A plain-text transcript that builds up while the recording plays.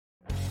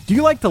Do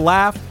you like to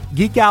laugh,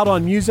 geek out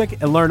on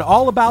music, and learn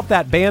all about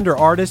that band or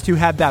artist who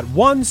had that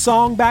one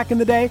song back in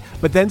the day,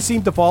 but then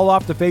seemed to fall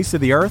off the face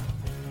of the earth?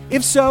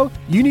 If so,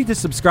 you need to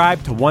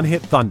subscribe to One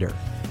Hit Thunder.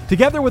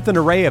 Together with an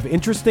array of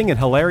interesting and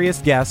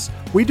hilarious guests,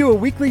 we do a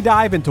weekly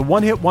dive into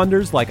one-hit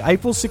wonders like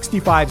Eiffel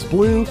 65's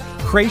Blue,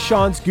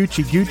 Krayshawn's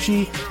Gucci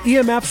Gucci,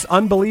 EMF's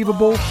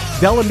Unbelievable,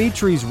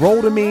 Delamitri's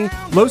Roll to Me,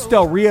 Los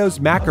Del Rio's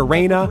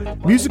Macarena,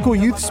 Musical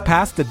Youth's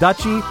Pass the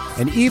Dutchie,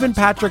 and even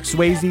Patrick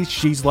Swayze's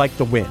She's Like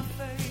the Wind.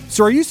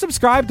 So are you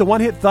subscribed to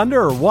One Hit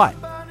Thunder or what?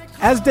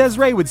 As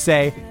Desiree would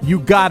say, you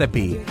gotta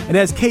be. And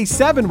as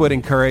K7 would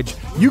encourage,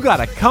 you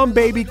gotta come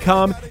baby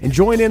come and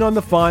join in on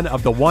the fun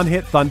of the One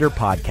Hit Thunder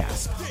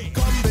podcast.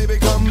 Come, baby,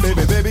 come,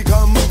 baby, baby,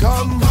 come,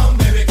 come. Come,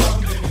 baby,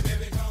 come, baby,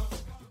 baby, come.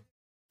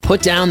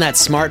 Put down that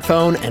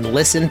smartphone and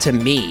listen to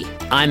me.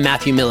 I'm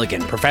Matthew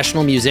Milligan,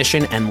 professional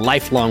musician and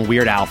lifelong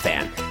Weird Al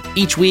fan.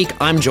 Each week,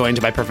 I'm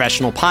joined by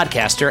professional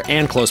podcaster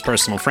and close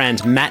personal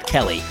friend Matt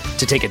Kelly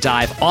to take a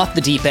dive off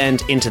the deep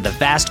end into the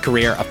vast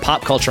career of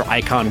pop culture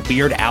icon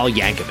Weird Al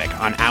Yankovic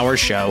on our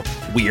show,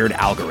 Weird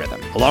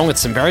Algorithm. Along with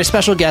some very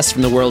special guests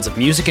from the worlds of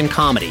music and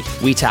comedy,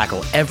 we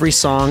tackle every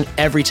song,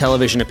 every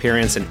television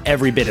appearance, and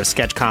every bit of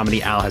sketch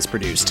comedy Al has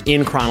produced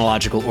in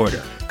chronological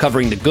order,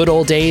 covering the good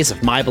old days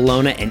of My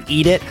Bologna and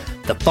Eat It,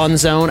 the fun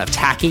zone of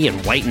tacky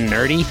and white and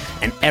nerdy,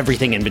 and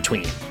everything in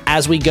between.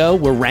 As we go,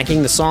 we're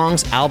ranking the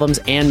songs, albums,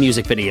 and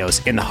music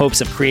videos in the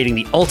hopes of creating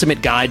the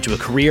ultimate guide to a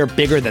career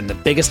bigger than the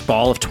biggest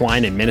ball of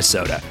twine in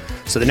Minnesota.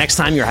 So the next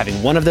time you're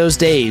having one of those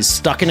days,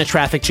 stuck in a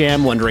traffic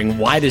jam, wondering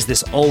why does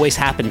this always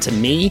happen to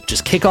me,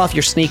 just kick off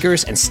your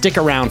sneakers and stick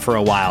around for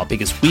a while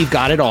because we've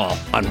got it all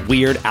on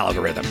Weird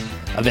Algorithm.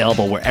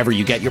 Available wherever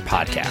you get your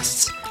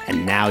podcasts.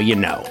 And now you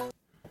know.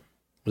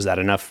 Was that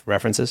enough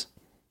references?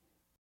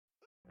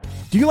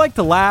 Do you like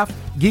to laugh,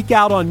 geek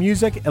out on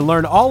music, and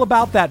learn all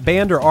about that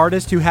band or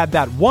artist who had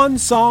that one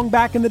song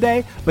back in the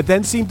day, but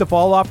then seemed to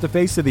fall off the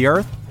face of the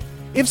earth?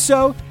 If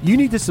so, you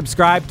need to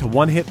subscribe to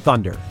One Hit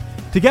Thunder.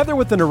 Together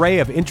with an array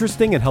of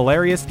interesting and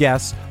hilarious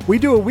guests, we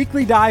do a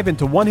weekly dive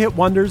into one-hit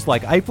wonders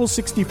like Eiffel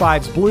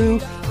 65's Blue,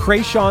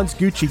 Krayshawn's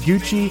Gucci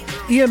Gucci,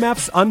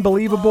 EMF's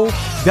Unbelievable,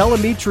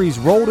 Delamitri's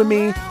Roll to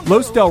Me,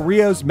 Los Del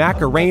Rio's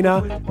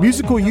Macarena,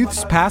 Musical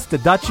Youth's Pass the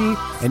Dutchie,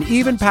 and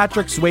even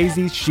Patrick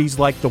Swayze's She's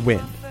Like the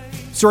Wind.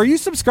 So are you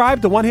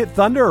subscribed to One Hit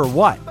Thunder or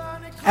what?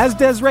 As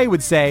Desiree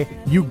would say,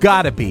 you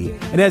gotta be.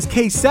 And as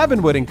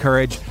K7 would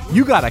encourage,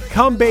 you gotta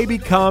come baby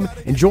come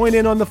and join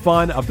in on the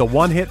fun of the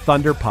One Hit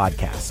Thunder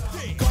podcast.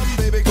 Come,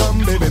 baby, come,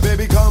 baby,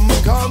 baby, come,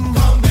 come.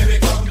 Come, baby,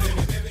 come,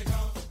 baby, baby,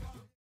 come.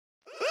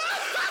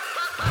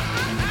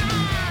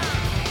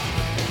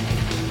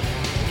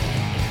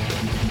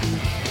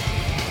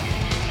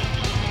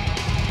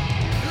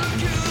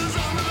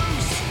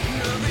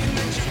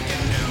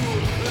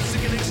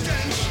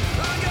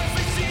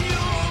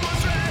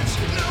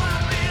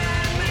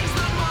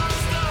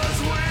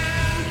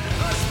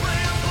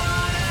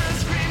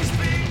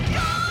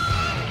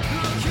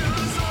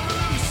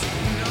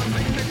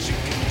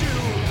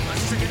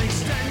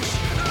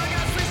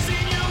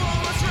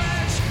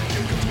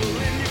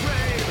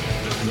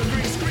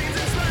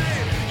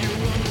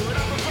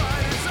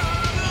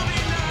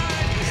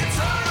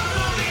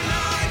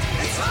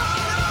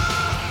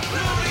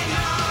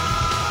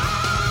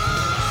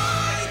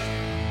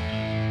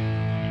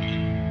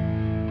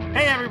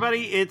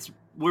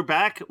 We're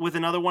back with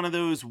another one of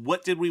those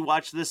What Did We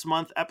Watch This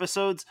Month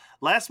episodes.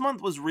 Last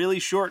month was really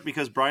short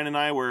because Brian and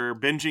I were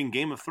binging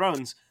Game of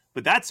Thrones,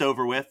 but that's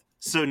over with.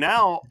 So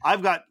now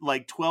I've got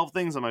like 12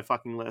 things on my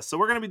fucking list. So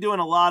we're going to be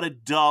doing a lot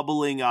of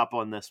doubling up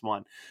on this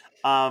one.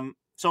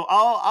 So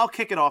I'll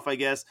kick it off, I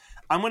guess.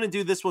 I'm going to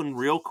do this one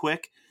real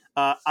quick.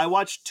 I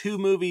watched two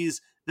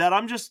movies that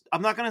I'm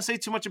not going to say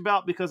too much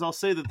about because I'll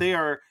say that they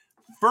are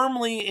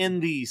firmly in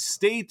the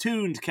stay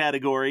tuned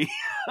category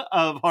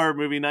of horror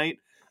movie night.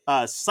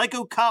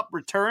 Psycho Cop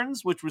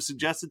Returns, which was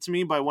suggested to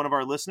me by one of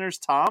our listeners,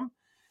 Tom,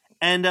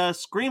 and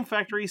Scream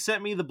Factory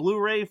sent me the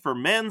Blu-ray for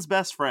Man's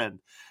Best Friend.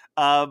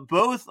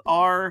 Both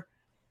are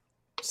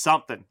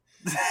something.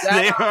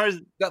 They are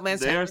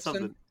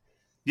something.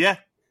 Yeah,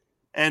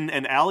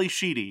 and Ali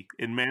Sheedy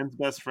in Man's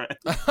Best Friend.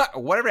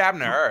 Whatever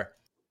happened to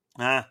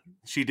her?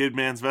 She did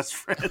Man's Best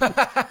Friend.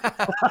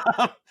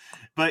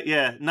 But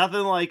yeah,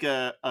 nothing like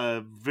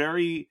a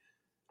very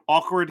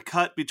awkward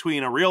cut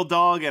between a real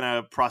dog and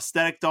a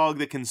prosthetic dog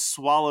that can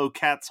swallow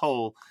cats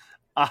whole.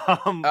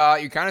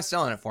 You're kind of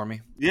selling it for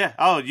me. Yeah.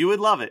 Oh, you would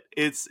love it.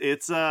 It's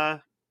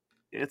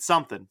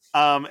something.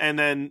 And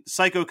then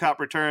Psycho Cop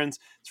Returns.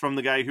 It's from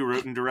the guy who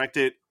wrote and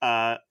directed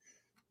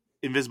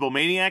Invisible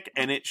Maniac,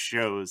 and it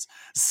shows.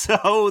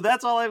 So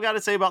that's all I've got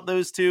to say about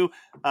those two.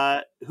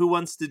 Who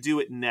wants to do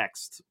it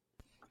next?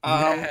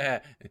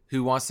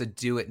 Who wants to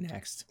do it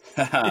next?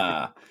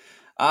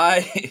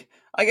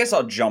 I guess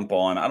I'll jump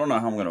on. I don't know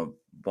how I'm going to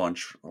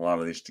bunch a lot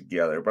of these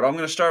together, but I'm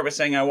going to start by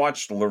saying I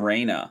watched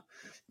Lorena,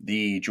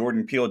 the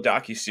Jordan Peele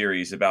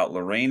docuseries about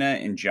Lorena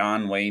and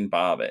John Wayne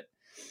Bobbitt.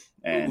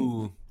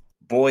 And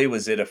boy,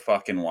 was it a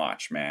fucking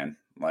watch, man.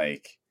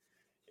 Like,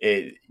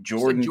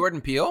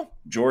 Jordan Peele.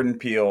 Jordan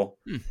Peele.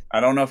 I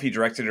don't know if he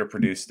directed or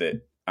produced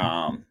it,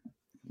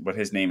 but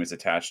his name is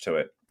attached to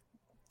it.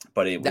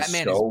 But it was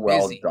so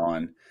well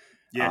done.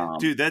 Yeah,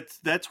 dude,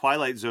 that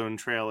Twilight Zone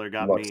trailer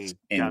got me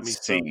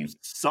insane.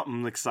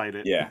 Something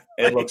excited. Yeah,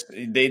 it looks.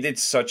 They did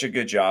such a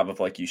good job of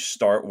like you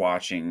start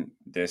watching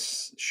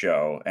this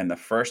show and the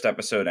first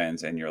episode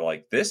ends and you're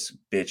like, this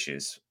bitch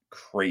is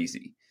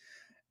crazy,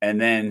 and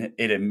then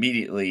it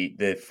immediately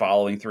the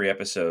following 3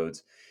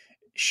 episodes,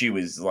 she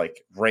was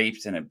like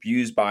raped and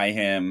abused by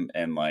him,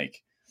 and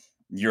like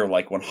you're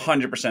like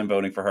 100%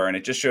 voting for her, and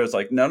it just shows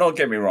like, no, don't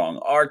get me wrong,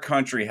 our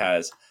country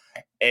has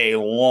a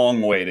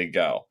long way to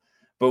go.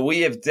 But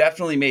we have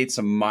definitely made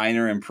some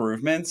minor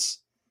improvements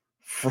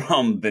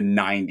from the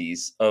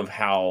 90s of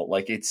how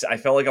like I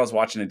felt like I was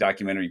watching a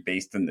documentary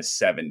based in the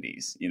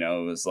 70s. You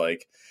know, it was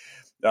like,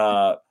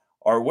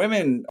 are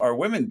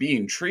women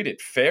being treated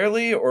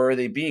fairly, or are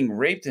they being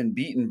raped and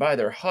beaten by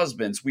their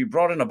husbands? We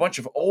brought in a bunch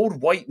of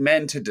old white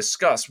men to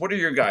discuss. What are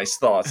your guys'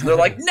 thoughts? And they're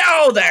like,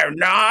 no, they're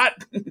not.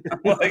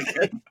 I'm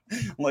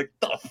like,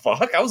 the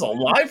fuck? I was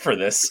alive for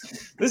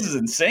this. This is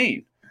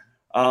insane.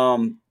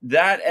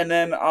 That, and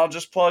then I'll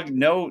just plug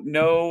no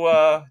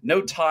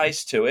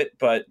ties to it,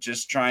 but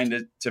just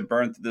trying to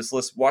burn through this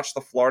list. Watch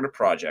The Florida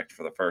Project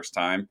for the first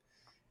time,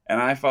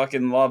 and I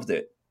fucking loved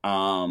it.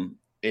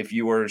 If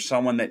you were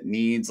someone that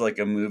needs like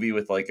a movie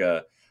with like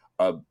a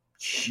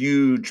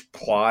huge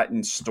plot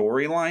and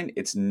storyline,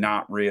 it's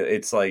not real.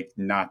 It's like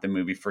not the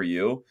movie for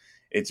you.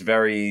 It's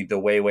very the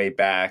way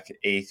back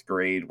 8th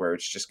grade, where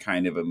it's just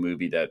kind of a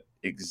movie that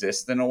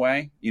exists in a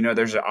way. You know,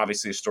 there's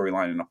obviously a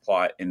storyline and a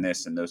plot in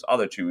this and those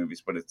other 2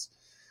 movies, but it's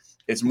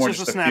more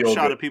just a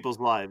snapshot of people's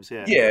lives.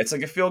 Yeah, it's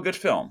like a feel good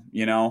film.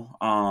 You know,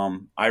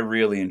 I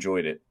really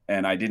enjoyed it,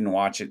 and I didn't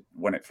watch it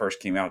when it first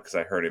came out because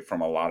I heard it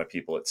from a lot of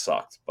people it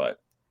sucked,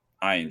 but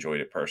I enjoyed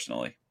it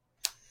personally.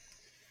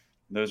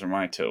 Those are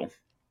my 2.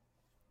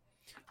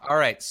 All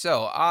right,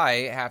 so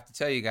I have to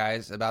tell you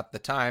guys about the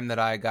time that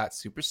I got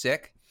super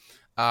sick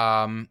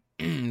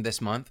this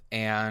month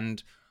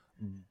and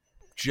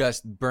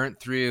just burnt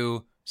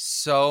through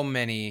so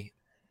many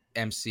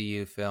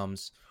MCU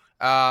films.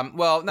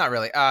 Well, not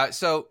really.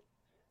 So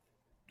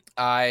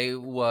I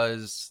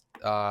was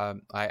I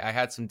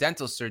had some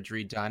dental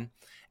surgery done,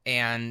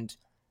 and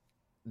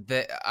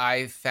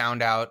I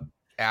found out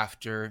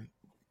after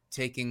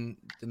taking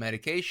the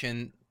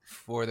medication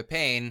for the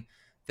pain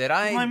that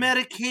my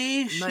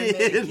medication,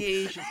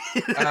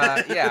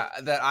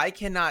 that I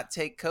cannot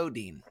take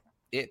codeine.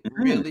 It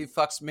really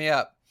fucks me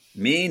up.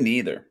 Me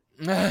neither.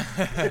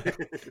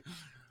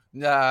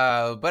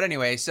 But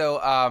anyway, so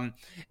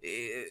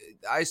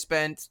I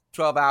spent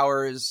 12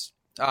 hours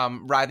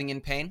writhing in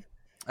pain,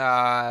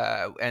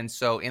 and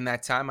so in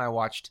that time I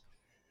watched,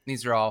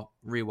 these are all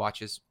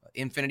rewatches,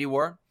 Infinity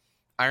War,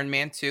 Iron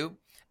Man 2.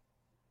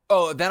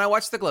 Oh, then I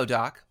watched the Glow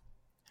Doc,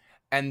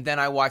 and then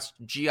I watched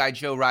G.I.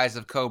 Joe Rise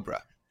of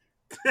Cobra.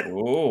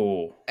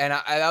 Oh, and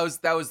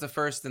that was the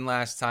first and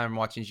last time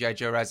watching G.I.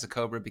 Joe Rise of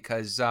Cobra,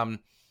 because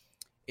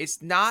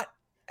it's not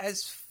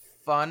as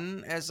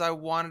fun as I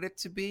wanted it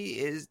to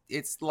be.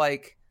 It's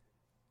like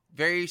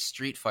very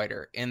Street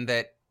Fighter in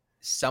that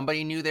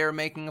somebody knew they were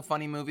making a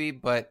funny movie,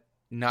 but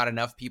not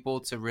enough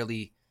people to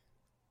really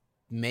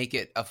make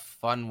it a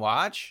fun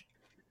watch.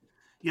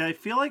 Yeah, I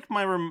feel like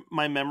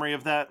my memory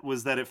of that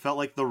was that it felt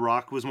like The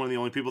Rock was one of the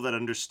only people that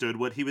understood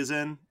what he was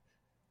in,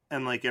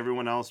 and like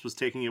everyone else was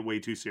taking it way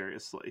too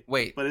seriously.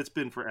 Wait, but it's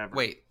been forever.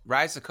 Wait,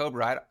 Rise of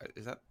Cobra,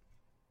 is that?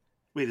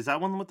 Wait, is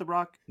that one with The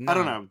Rock? No, I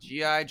don't know.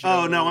 G.I. Joe.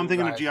 Oh no, I'm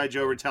thinking of G.I.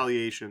 Joe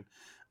Retaliation.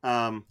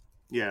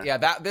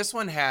 Yeah. This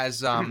one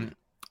has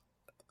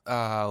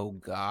oh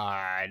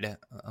god,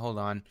 hold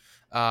on.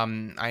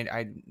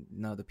 I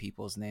know the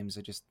people's names.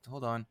 I just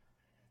hold on.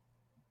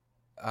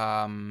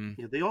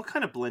 Yeah, they all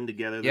kind of blend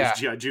together. Those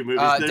G.I. Joe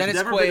movies.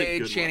 Dennis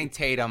Quaid, Channing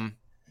Tatum.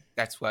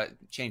 That's what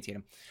Channing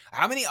Tatum.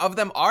 How many of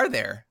them are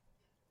there?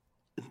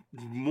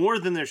 More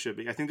than there should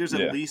be. I think there's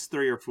at least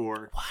 3 or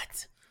 4.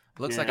 What?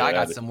 Looks like I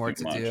got some work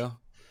to do.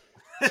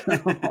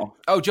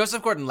 Oh,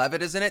 Joseph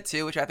Gordon-Levitt is in it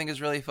too, which I think is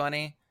really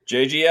funny.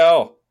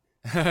 JGL.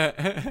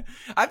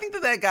 I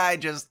think that guy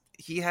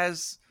he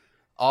has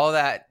all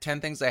that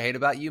 10 Things I Hate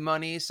About You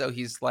money, so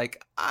he's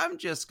like, I'm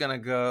just gonna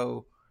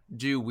go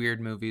do weird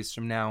movies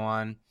from now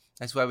on.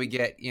 That's why we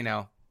get,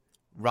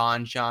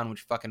 Ron John,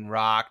 which fucking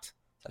rocked,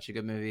 such a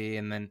good movie,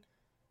 and then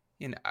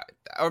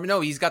or no,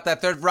 he's got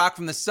that third Rock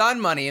from the Sun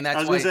money, and that's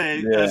I was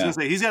gonna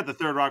say he's got the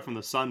third Rock from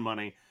the Sun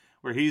money,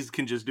 where he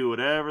can just do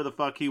whatever the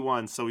fuck he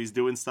wants. So he's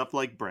doing stuff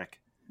like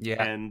Brick,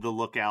 and The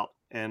Lookout,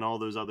 and all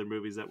those other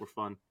movies that were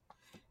fun,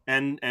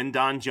 and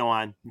Don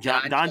Juan.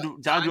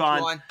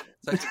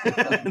 Such a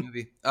good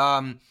movie.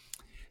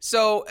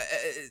 So,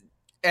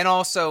 and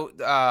also,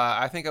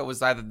 I think it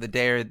was either the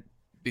day or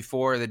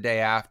before or the day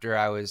after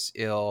I was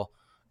ill.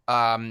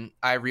 I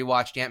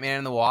rewatched Ant-Man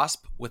and the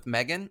Wasp with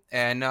Megan,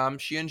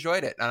 and she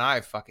enjoyed it, and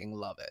I fucking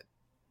love it.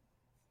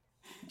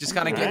 Just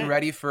kind of getting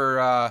ready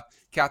for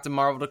Captain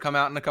Marvel to come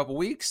out in a couple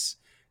weeks,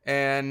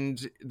 and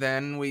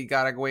then we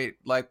gotta wait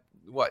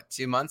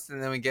 2 months,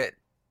 and then we get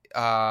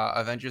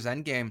Avengers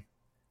Endgame.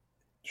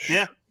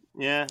 Yeah.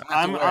 Yeah,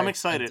 I'm I'm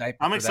excited.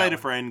 I'm excited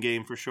for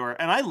Endgame for sure.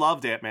 And I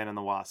loved Ant-Man and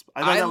the Wasp.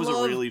 I thought that was a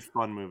really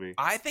fun movie.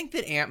 I think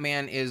that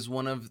Ant-Man is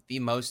one of the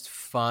most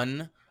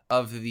fun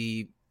of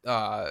the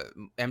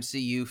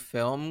MCU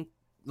film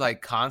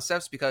like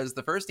concepts, because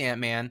the first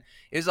Ant-Man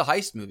is a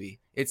heist movie.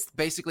 It's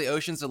basically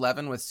Ocean's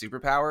 11 with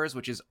superpowers,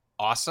 which is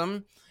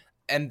awesome.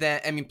 And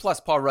then, I mean,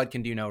 plus Paul Rudd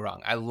can do no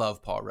wrong. I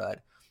love Paul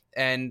Rudd.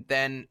 And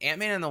then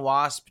Ant-Man and the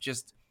Wasp,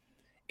 just,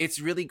 it's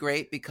really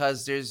great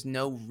because there's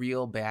no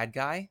real bad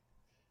guy.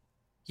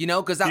 You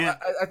know, because I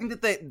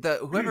think that the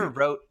whoever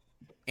wrote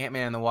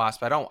Ant-Man and the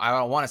Wasp, I don't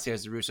want to say it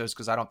was the Russos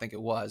because I don't think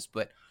it was,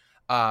 but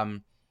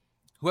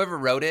whoever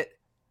wrote it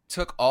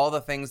took all the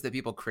things that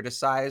people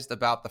criticized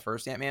about the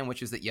first Ant-Man,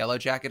 which is that Yellow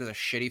Jacket is a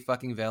shitty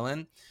fucking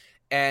villain,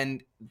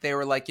 and they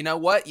were like, you know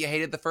what? You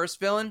hated the first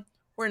villain?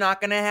 We're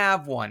not going to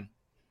have one.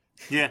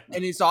 Yeah.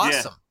 And it's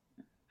awesome. Yeah.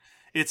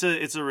 It's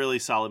a really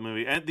solid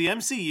movie. And the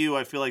MCU,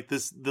 I feel like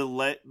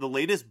the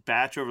latest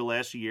batch over the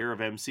last year of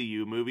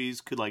MCU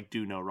movies could like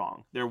do no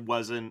wrong. There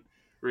wasn't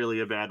really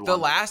a bad one. The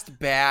last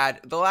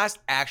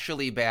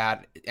actually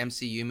bad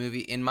MCU movie,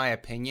 in my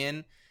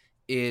opinion,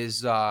 is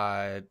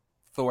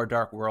Thor: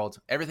 Dark World.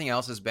 Everything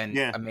else has been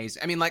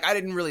amazing. I mean, like, I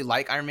didn't really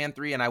like Iron Man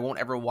 3, and I won't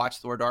ever watch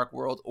Thor: Dark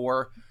World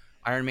or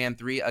Iron Man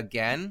 3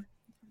 again.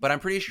 But I'm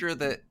pretty sure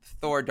that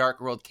Thor: Dark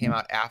World came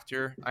out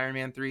after Iron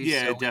Man 3.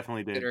 Yeah, so it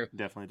definitely did.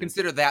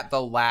 Consider that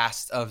the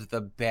last of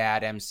the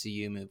bad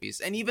MCU movies.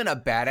 And even a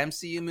bad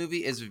MCU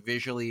movie is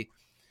visually...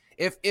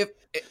 If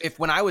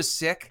when I was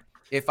sick,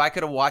 if I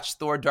could have watched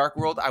Thor: Dark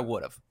World, I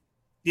would have.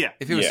 Yeah.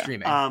 If it was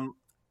streaming.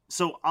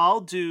 So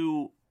I'll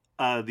do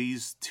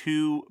these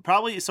two...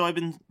 Probably... So I've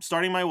been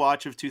starting my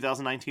watch of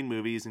 2019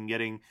 movies and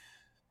getting...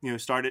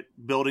 started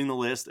building the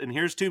list. And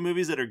here's two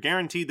movies that are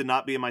guaranteed to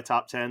not be in my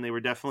top 10. They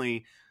were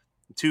definitely...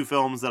 two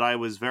films that I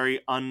was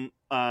very underwhelmed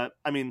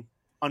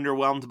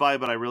by,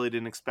 but I really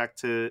didn't expect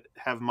to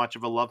have much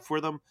of a love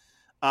for them.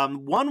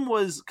 One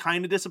was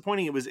kind of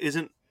disappointing. It was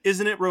Isn't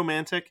It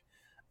Romantic?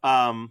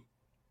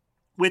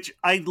 Which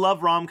I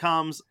love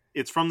rom-coms.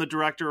 It's from the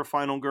director of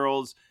Final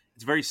Girls.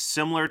 It's very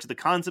similar to the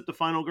concept of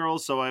Final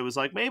Girls, so I was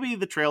like, maybe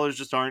the trailers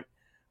just aren't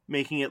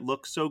making it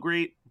look so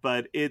great,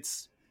 but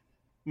it's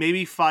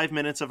maybe 5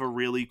 minutes of a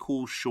really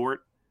cool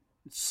short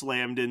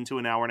slammed into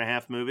an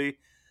hour-and-a-half movie.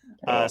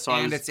 So I was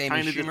kind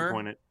of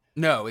disappointed.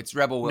 No, it's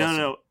Rebel Wilson.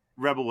 No,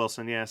 Rebel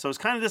Wilson, yeah. So I was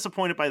kind of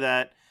disappointed by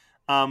that.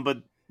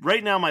 But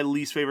right now, my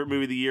least favorite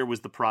movie of the year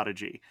was The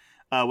Prodigy,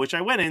 which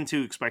I went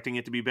into expecting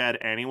it to be bad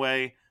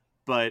anyway.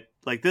 But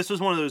like, this was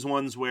one of those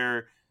ones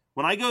where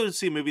when I go to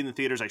see a movie in the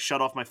theaters, I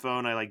shut off my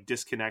phone, I like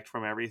disconnect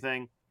from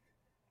everything.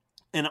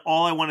 And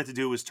all I wanted to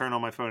do was turn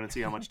on my phone and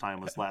see how much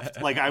time was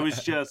left. Like, I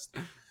was just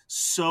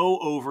so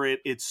over it.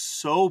 It's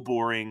so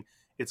boring.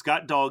 It's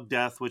got dog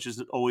death, which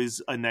is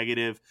always a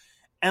negative.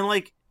 And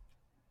like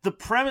the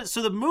premise,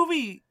 so the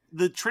movie,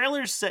 the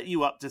trailers set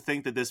you up to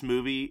think that this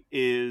movie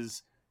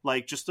is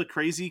like just a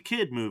crazy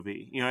kid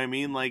movie. You know what I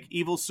mean? Like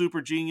evil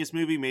super genius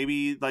movie,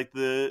 maybe like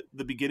the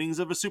beginnings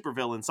of a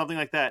supervillain, something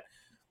like that.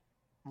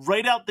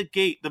 Right out the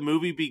gate, the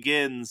movie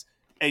begins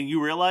and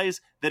you realize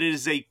that it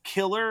is a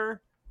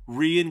killer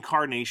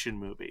reincarnation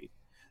movie.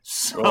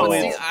 So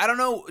I don't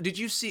know. Did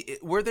you see,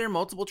 were there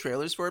multiple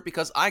trailers for it?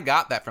 Because I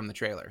got that from the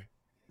trailer.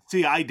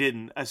 See, I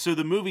didn't. So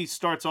the movie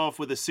starts off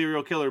with a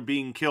serial killer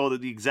being killed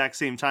at the exact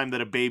same time that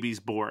a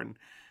baby's born.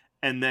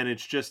 And then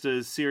it's just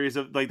a series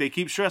of, like, they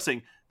keep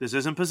stressing, this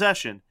isn't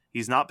possession.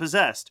 He's not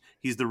possessed.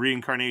 He's the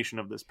reincarnation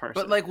of this person.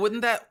 But, like,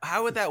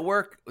 how would that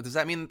work? Does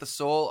that mean that the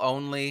soul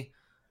only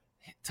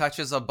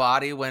touches a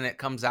body when it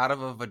comes out of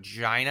a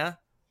vagina?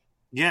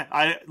 Yeah,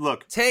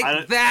 Take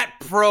that,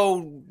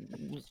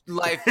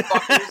 pro-life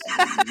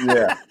fuckers.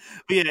 Yeah.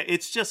 But yeah,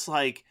 it's just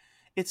like,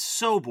 it's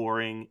so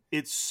boring.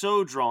 It's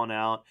so drawn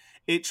out.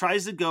 It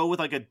tries to go with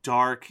like a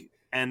dark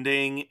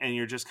ending, and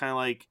you're just kind of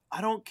like, I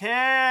don't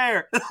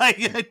care.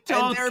 Like, I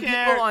don't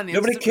care.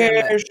 Nobody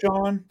cares,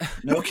 Sean.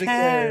 Nobody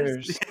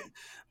cares.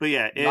 But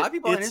yeah, a lot of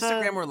people on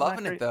Instagram were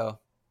loving it, though.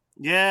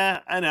 Yeah,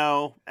 I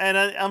know, and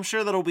I'm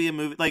sure that'll be a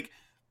movie. Like,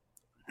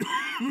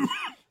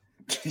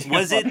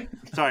 was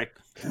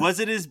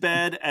it as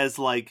bad as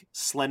like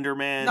Slender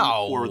Man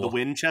or The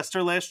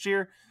Winchester last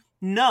year?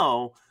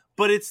 No.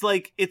 But it's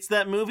like, it's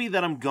that movie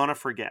that I'm gonna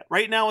forget.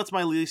 Right now, it's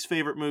my least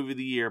favorite movie of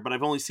the year, but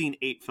I've only seen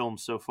 8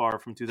 films so far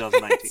from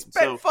 2019. It's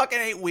been fucking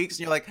 8 weeks,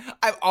 and you're like,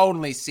 I've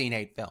only seen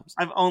 8 films.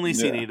 I've only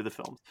seen 8 of the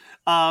films.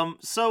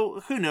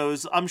 So who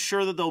knows? I'm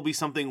sure that there'll be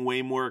something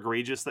way more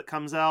egregious that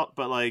comes out,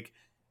 but like,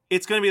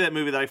 it's gonna be that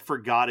movie that I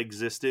forgot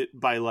existed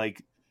by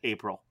like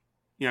April.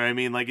 You know what I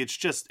mean? Like, it's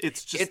just there.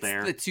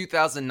 It's the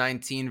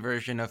 2019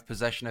 version of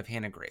Possession of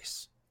Hannah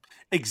Grace.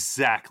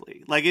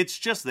 Exactly. Like, it's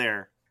just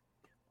there.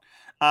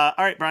 All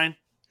right, Brian.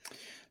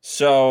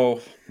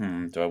 So,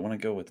 do I want to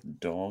go with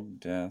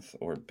dog death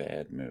or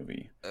bad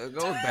movie?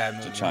 Go with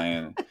bad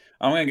movie.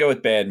 I'm going to go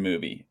with bad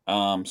movie.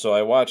 So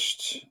I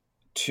watched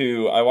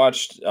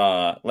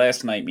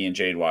last night. Me and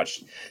Jade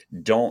watched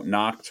Don't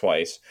Knock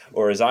Twice,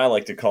 or as I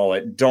like to call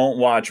it, Don't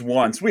Watch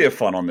Once. We have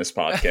fun on this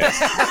podcast.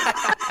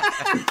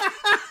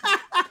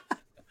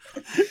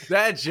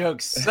 That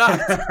joke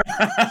sucked.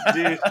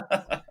 Dude.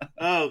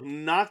 Oh,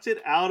 knocked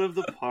it out of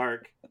the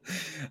park.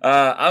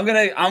 I'm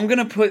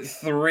gonna put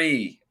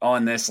 3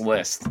 on this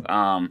list.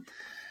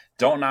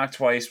 Don't Knock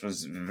Twice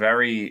was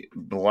very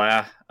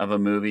blah of a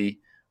movie.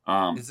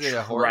 Is it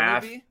a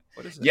horror movie?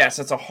 What is it? Yes,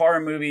 it's a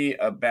horror movie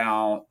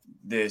about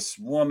this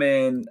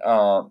woman.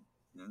 A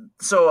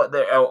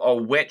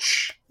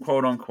witch,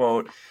 quote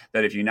unquote,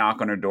 that if you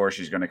knock on her door,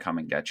 she's going to come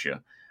and get you.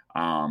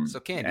 So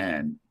Candy.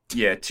 And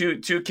yeah,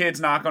 two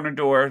kids knock on her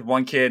door.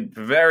 One kid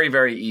very,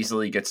 very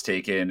easily gets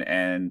taken,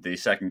 and the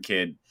second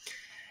kid,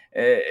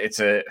 it's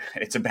a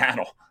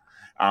battle.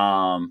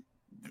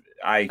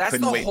 That's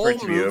couldn't wait for it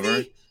to be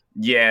over.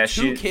 Yeah,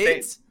 two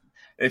kids.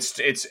 It's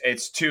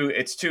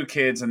two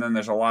kids, and then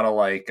there's a lot of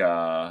like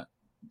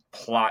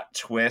plot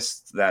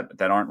twists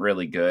that aren't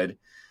really good.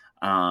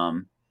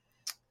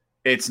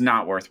 It's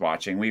not worth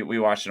watching. We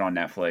watched it on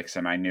Netflix,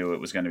 and I knew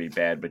it was going to be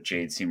bad, but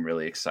Jade seemed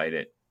really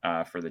excited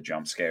for the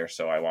jump scare,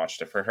 so I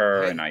watched it for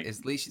her. Hey, and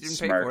at least you didn't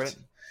smirked. pay for it.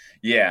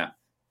 Yeah.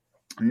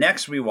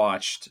 Next, we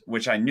watched,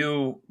 which I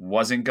knew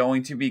wasn't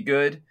going to be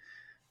good,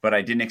 but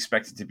I didn't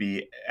expect it to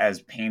be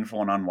as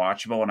painful and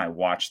unwatchable. And I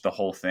watched the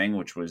whole thing,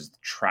 which was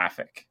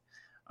Traffic,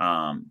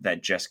 that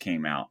just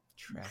came out.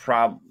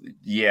 About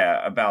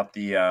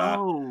the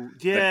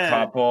the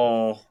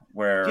couple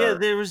where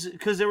there was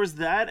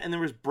that, and there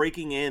was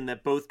Breaking In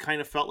that both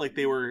kind of felt like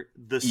they were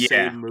the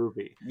same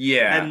movie.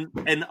 Yeah,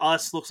 and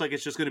Us looks like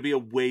it's just going to be a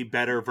way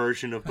better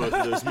version of both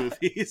of those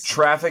movies.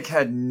 Traffic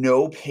had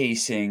no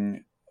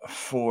pacing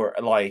for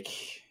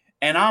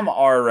and I'm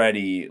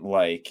already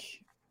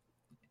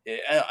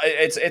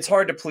it's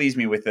hard to please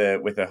me with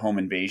a home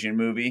invasion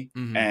movie,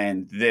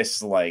 and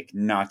this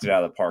knocked it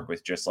out of the park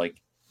with just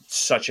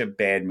such a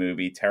bad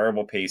movie,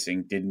 terrible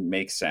pacing, didn't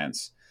make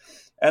sense.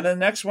 And the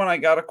next one, I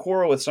got a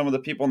quarrel with some of the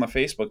people on the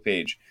Facebook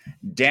page.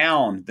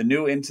 Down, the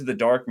new Into the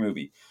Dark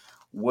movie,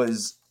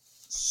 was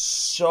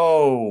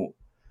so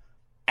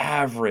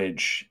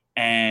average,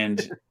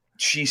 and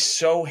she's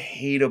so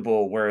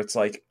hateable. Where it's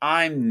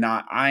I'm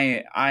not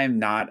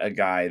a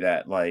guy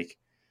that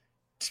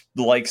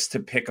likes to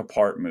pick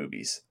apart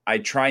movies. I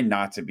try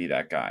not to be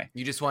that guy.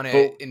 You just want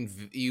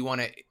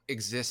to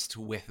exist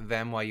with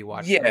them while you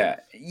watch them.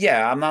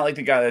 Yeah. I'm not like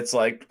the guy that's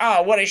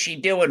oh, what is she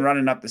doing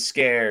running up the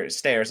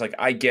stairs?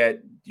 I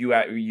get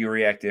you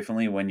react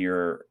differently when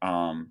you're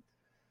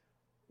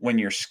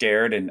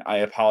scared, and I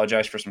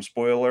apologize for some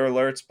spoiler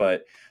alerts.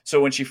 But so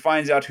when she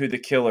finds out who the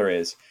killer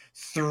is,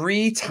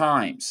 3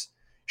 times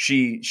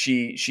she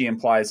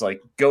implies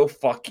go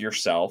fuck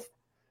yourself.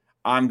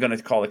 I'm going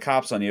to call the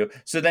cops on you.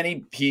 So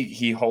then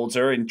he holds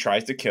her and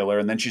tries to kill her.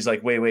 And then she's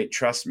like, wait,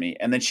 trust me.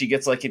 And then she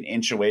gets an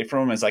inch away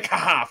from him and is like,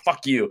 haha,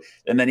 fuck you.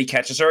 And then he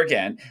catches her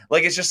again.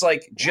 It's just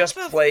just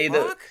play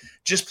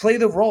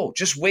the role.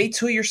 Just wait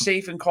till you're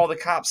safe and call the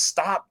cops.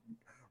 Stop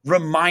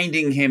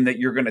reminding him that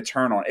you're going to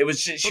turn on. It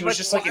was just, she was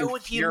just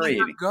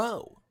infuriating. Would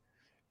go?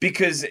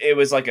 Because it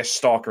was a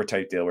stalker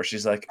type deal where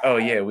she's like, oh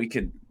yeah, we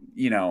could,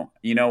 you know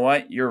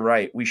what? You're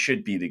right. We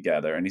should be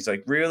together. And he's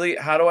like, really?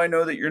 How do I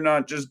know that you're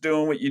not just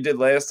doing what you did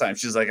last time?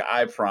 She's like,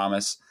 I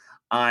promise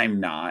I'm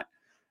not.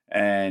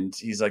 And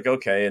he's like,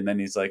 okay. And then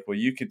he's like, well,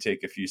 you could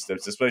take a few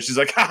steps this way. She's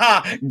like,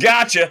 haha,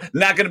 gotcha.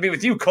 Not going to be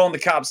with you. Calling the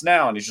cops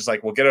now. And he's just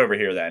like, well, get over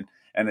here then.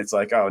 And it's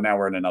oh, now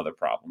we're in another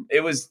problem.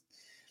 It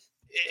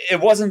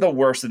wasn't the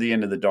worst of the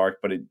End of the Dark,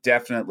 but it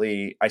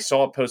definitely, I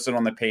saw it posted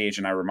on the page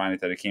and I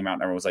reminded that it came out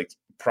and everyone was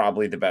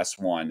probably the best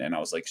one. And I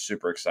was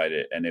super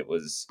excited. And it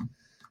was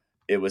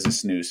a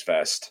snooze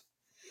fest.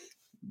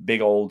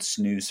 Big old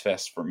snooze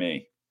fest for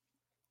me.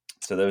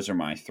 So those are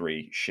my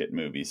 3 shit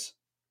movies.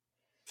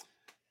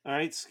 All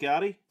right,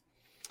 Scotty.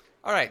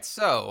 All right,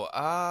 so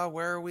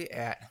where are we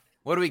at?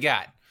 What do we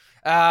got?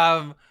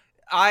 I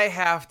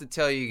have to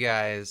tell you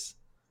guys,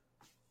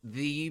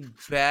 the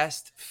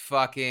best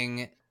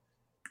fucking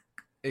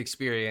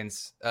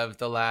experience of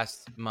the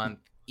last month,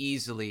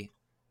 easily,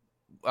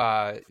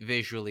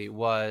 visually,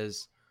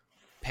 was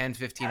Pen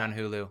 15 on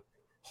Hulu.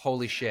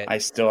 Holy shit. I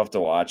still have to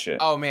watch it.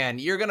 Oh man,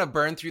 you're going to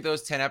burn through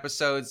those 10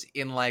 episodes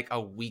in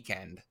a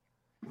weekend.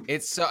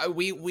 It's so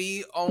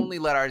we only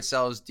let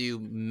ourselves do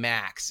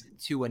max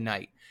 2 a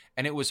night,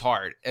 and it was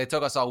hard. It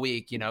took us all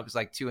week, it was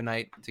 2 a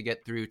night to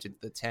get through to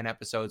the 10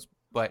 episodes,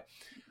 but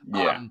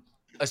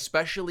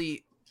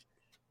especially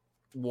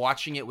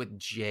watching it with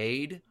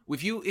Jade.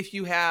 If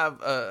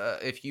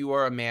you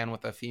are a man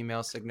with a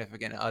female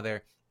significant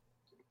other,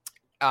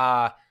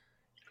 I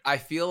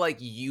feel like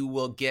you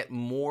will get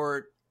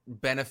more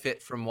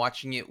benefit from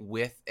watching it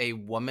with a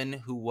woman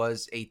who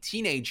was a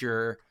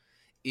teenager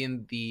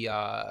in the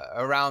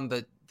around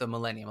the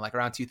millennium,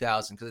 around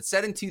 2000, because it's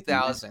set in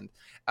 2000.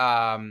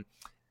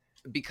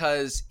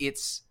 Because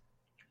it's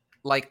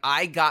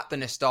I got the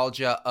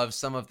nostalgia of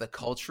some of the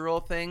cultural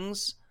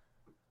things,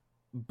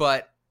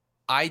 but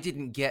I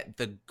didn't get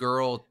the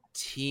girl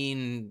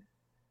teen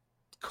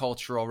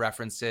cultural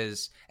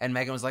references. And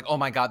Megan was like, oh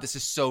my God, this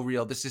is so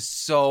real. This is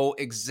so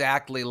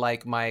exactly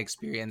like my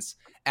experience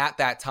at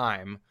that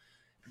time.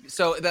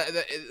 So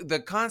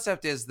the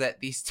concept is that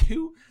these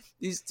two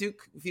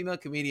female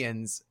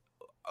comedians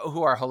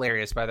who are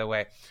hilarious, by the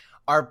way,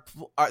 are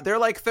they're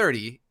like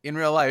 30 in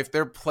real life.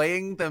 They're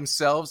playing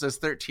themselves as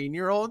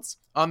 13-year-olds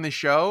on the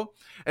show.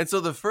 And so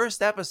the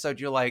first episode,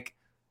 you're like,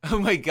 oh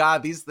my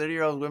God, these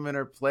 30-year-old women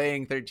are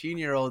playing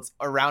 13-year-olds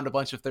around a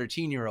bunch of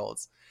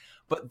 13-year-olds.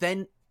 But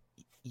then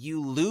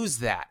you lose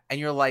that and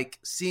you're like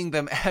seeing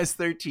them as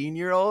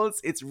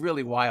 13-year-olds. It's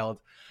really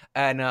wild.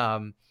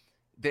 And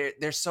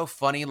they're so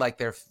funny. Like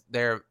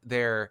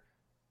they're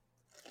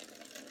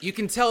you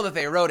can tell that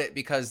they wrote it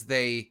because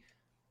that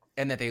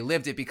they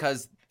lived it,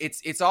 because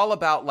it's all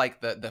about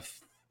like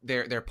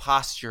their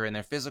posture and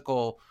their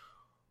physical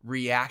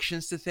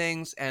reactions to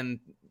things, and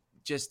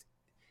just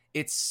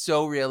it's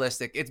so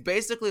realistic. It's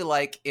basically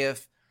like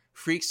if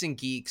Freaks and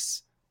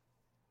Geeks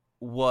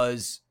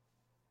was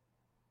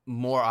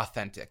more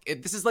authentic.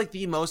 This is like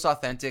the most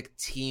authentic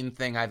teen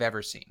thing I've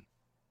ever seen.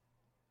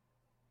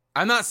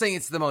 I'm not saying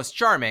it's the most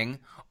charming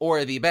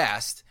or the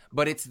best,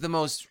 but it's the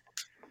most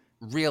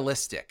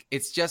realistic.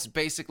 It's just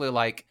basically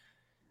like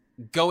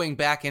going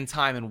back in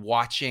time and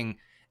watching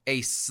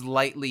a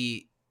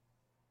slightly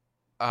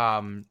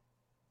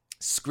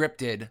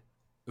scripted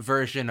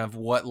version of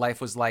what life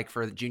was like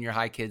for junior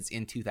high kids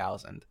in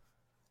 2000.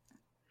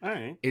 All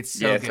right. It's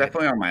so it's good.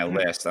 definitely on my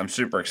list. I'm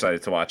super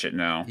excited to watch it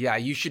now. Yeah,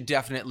 you should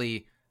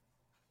definitely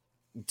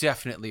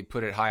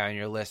put it high on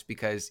your list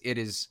because it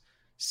is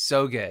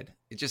so good.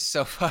 It's just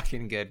so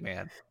fucking good,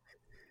 man.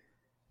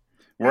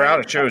 We're out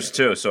of shows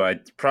too, so I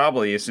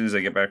probably, as soon as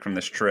I get back from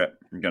this trip,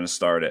 I'm going to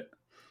start it.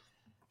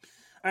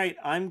 All right,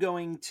 I'm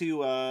going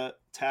to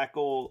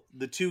tackle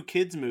the two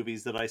kids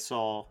movies that I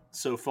saw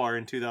so far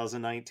in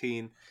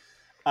 2019.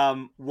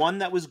 One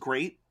that was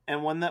great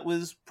and one that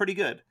was pretty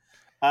good.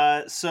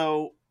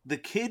 So The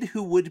Kid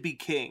Who Would Be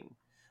King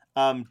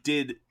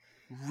did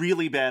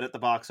really bad at the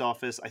box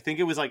office. I think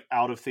it was like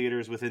out of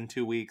theaters within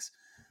 2 weeks,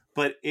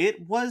 but it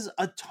was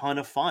a ton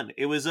of fun.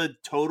 It was a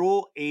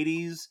total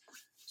 80s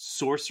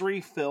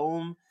sorcery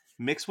film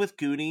mixed with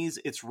Goonies.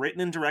 It's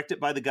written and directed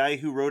by the guy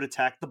who wrote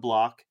Attack the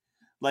Block.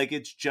 Like,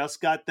 it's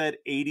just got that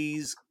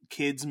 80s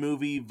kids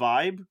movie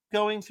vibe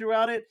going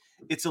throughout it.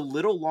 It's a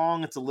little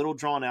long. It's a little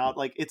drawn out.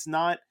 Like, it's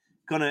not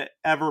going to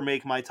ever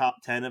make my top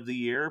 10 of the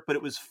year, but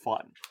it was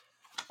fun.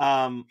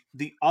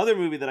 The other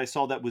movie that I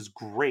saw that was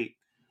great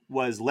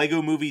was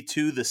Lego Movie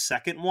 2, the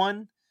second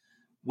one,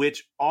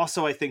 which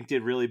also I think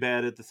did really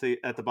bad at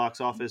the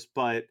box office.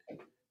 But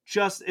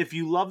just if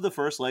you love the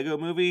first Lego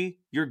Movie,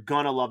 you're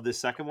going to love the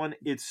second one.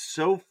 It's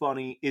so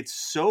funny. It's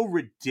so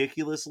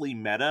ridiculously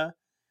meta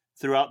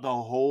throughout the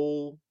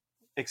whole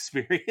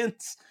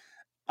experience.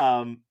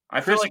 I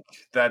feel like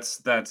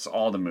that's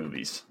all the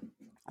movies.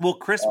 Well,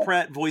 Chris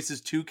Pratt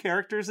voices two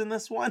characters in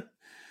this one.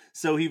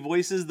 So he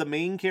voices the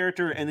main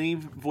character, and then he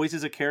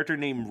voices a character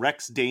named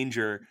Rex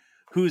Danger,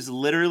 who's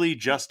literally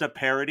just a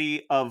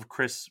parody of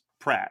Chris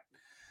Pratt.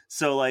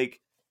 So,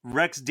 like,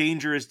 Rex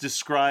Danger is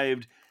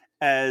described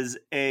as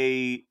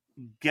a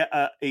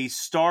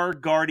Star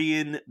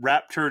Guardian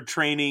Raptor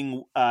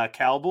training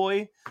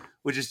cowboy,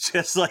 which is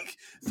just like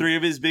three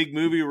of his big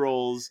movie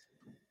roles,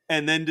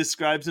 and then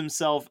describes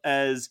himself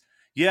as,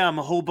 yeah, I'm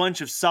a whole bunch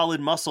of solid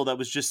muscle that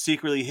was just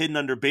secretly hidden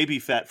under baby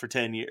fat for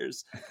 10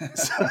 years.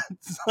 So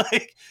it's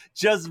like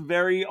just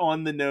very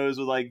on the nose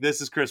with like,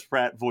 this is Chris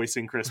Pratt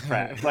voicing Chris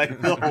Pratt,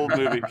 like the whole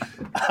movie.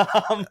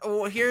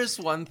 Well, here's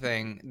one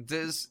thing.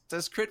 Does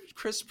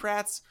Chris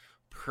Pratt's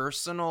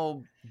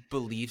personal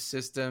belief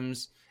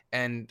systems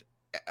and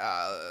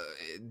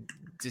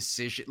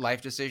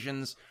life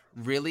decisions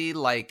really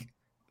like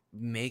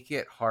make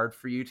it hard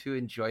for you to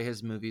enjoy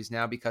his movies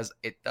now? Because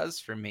it does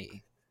for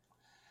me.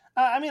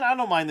 I mean, I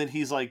don't mind that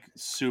he's like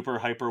super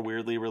hyper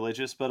weirdly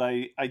religious, but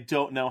I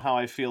don't know how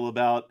I feel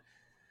about.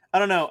 I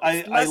don't know.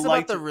 It's less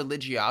about the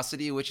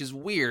religiosity, which is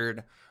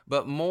weird,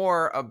 but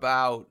more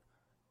about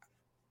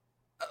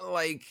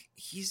like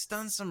he's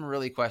done some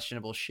really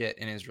questionable shit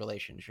in his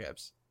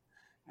relationships.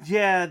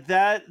 Yeah,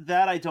 that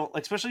I don't,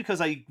 especially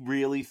because I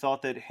really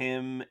thought that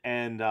him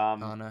and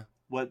Anna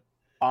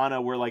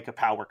were like a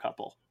power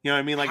couple. You know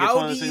what I mean? Like, how it's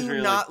one of do those things you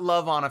where not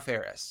love Anna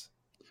Faris?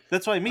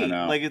 That's what I mean.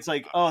 Like, it's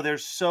like, oh, they're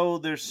so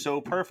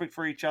perfect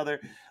for each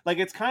other. Like,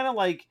 it's kind of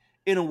like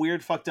in a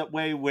weird fucked up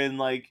way when,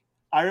 like,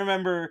 I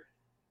remember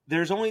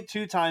there's only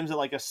 2 times that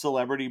like a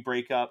celebrity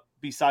breakup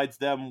besides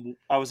them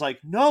I was like,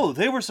 no,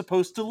 they were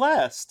supposed to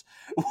last.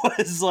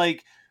 Was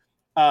like,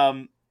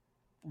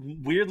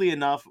 weirdly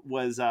enough,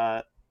 was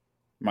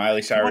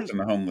Miley Cyrus and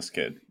the Homeless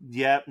Kid.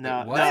 Yeah,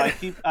 no, I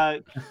keep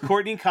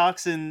Courtney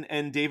Cox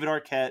and David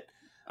Arquette.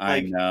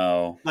 Like, I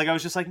know. Like, I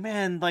was just like,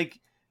 man, like,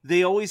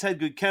 they always had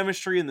good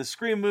chemistry in the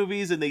Scream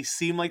movies, and they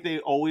seemed like they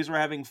always were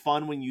having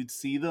fun when you'd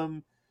see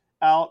them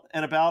out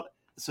and about.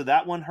 So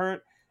that one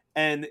hurt.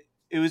 And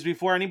it was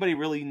before anybody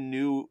really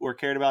knew or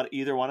cared about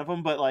either one of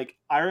them. But, like,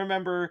 I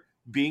remember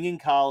being in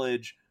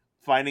college,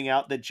 finding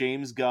out that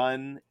James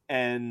Gunn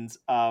and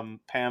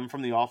Pam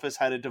from The Office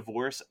had a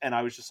divorce, and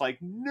I was just like,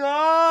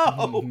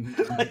 no!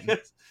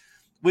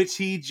 Which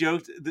he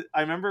joked.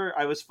 I remember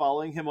I was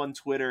following him on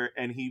Twitter,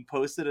 and he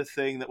posted a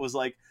thing that was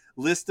like,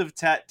 list of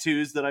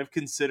tattoos that I've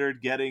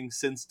considered getting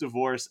since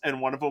divorce,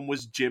 and one of them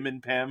was Jim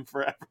and Pam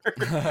forever.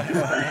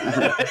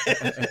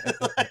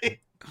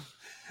 Like,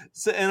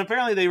 so, and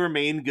apparently they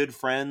remain good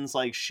friends.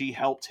 Like, she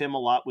helped him a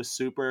lot with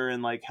Super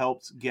and like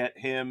helped get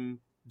him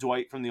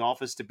Dwight from The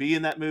Office to be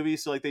in that movie.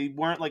 So like they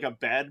weren't like a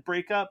bad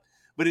breakup,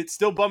 but it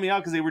still bummed me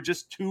out because they were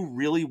just two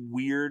really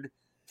weird,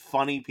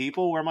 funny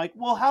people where I'm like,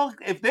 well, how,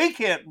 if they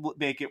can't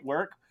make it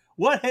work,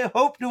 what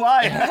hope do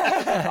I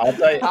have? I'll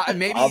tell you,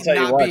 Maybe I'll tell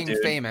you not what, being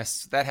dude.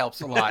 famous, that helps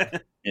a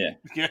lot. Yeah.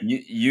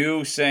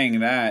 You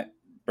saying that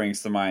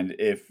brings to mind,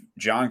 if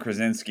John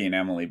Krasinski and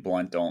Emily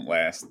Blunt don't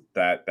last,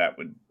 that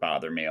would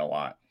bother me a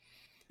lot.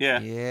 Yeah.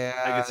 Yeah,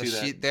 I can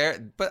see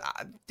that. But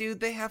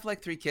dude, they have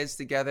like 3 kids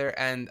together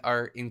and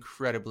are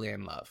incredibly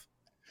in love.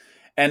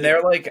 And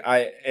they're like,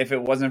 if it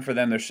wasn't for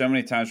them, there's so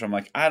many times where I'm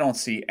like, I don't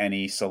see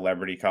any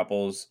celebrity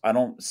couples. I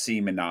don't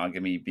see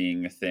monogamy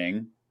being a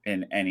thing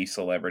in any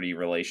celebrity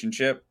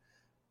relationship.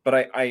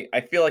 But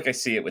I feel like I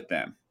see it with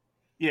them.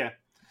 Yeah.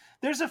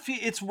 There's a few,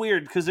 it's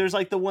weird because there's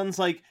like the ones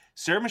like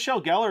Sarah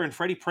Michelle Gellar and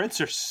Freddie Prinze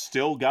are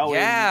still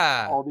going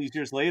all these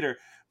years later.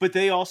 But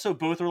they also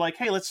both were like,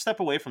 hey, let's step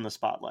away from the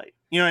spotlight.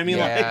 You know what I mean?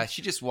 Yeah, like,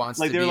 she just wants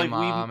like to be like, a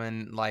mom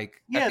and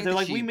like... Yeah, they're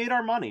like, we made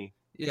our money.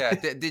 Yeah,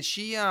 did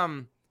she,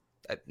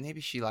 maybe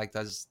she like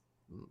does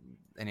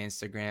an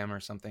Instagram or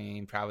something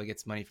and probably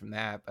gets money from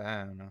that, but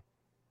I don't know.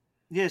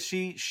 Yeah,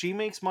 she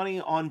makes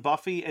money on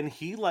Buffy and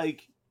he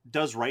like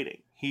does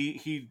writing.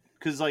 He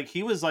because like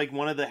he was like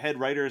one of the head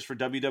writers for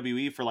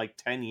WWE for like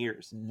 10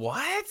 years.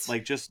 What?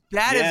 Like just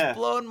that is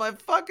blowing my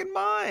fucking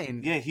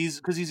mind. Yeah,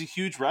 he's a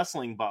huge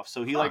wrestling buff.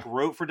 So he like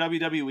wrote for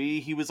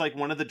WWE. He was like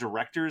one of the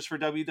directors for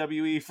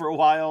WWE for a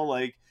while.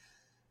 Like,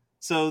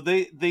 so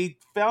they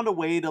found a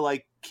way to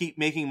like keep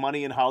making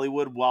money in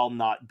Hollywood while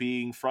not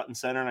being front and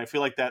center. And I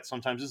feel like that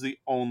sometimes is the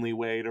only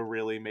way to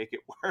really make it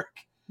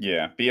work.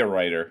 Yeah, be a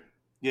writer.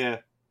 Yeah.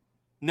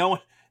 No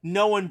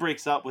one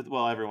breaks up with,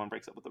 well, everyone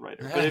breaks up with the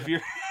writer. But if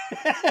you're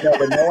no,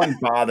 but no one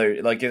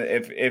bothered. Like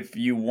if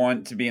you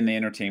want to be in the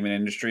entertainment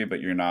industry, but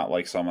you're not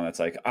like someone that's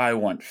like, I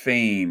want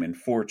fame and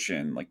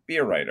fortune, like be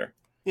a writer.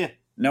 Yeah.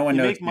 No one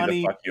knows who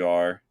the fuck you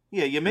are.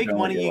 Yeah, you make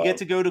money, you get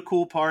to go to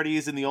cool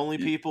parties, and the only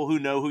people who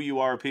know who you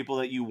are people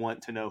that you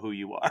want to know who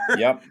you are.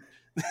 Yep.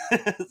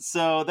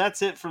 So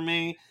that's it for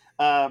me.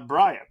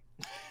 Brian.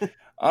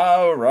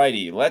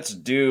 Alrighty, let's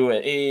do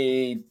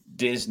a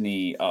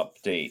Disney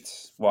update.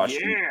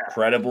 Watched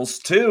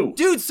Incredibles 2.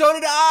 Dude, so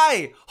did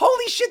I!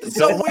 Holy shit, that's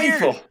so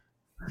weird!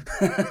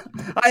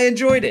 I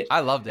enjoyed it. I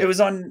loved it. It was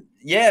on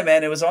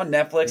it was on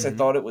Netflix.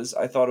 Mm-hmm.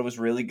 I thought it was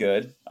really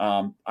good.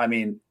 I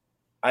mean,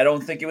 I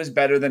don't think it was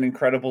better than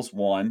Incredibles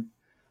 1.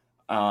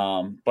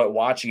 But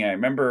watching it, I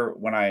remember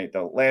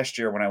the last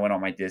year when I went on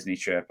my Disney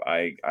trip,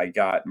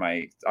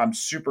 I'm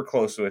super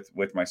close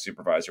with my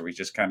supervisor. We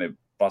just kind of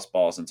bust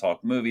balls and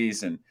talk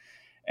movies,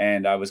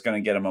 and I was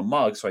going to get him a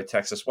mug. So I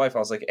texted his wife. I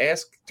was like,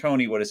 ask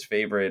Tony what his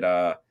favorite,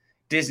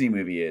 Disney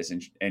movie is.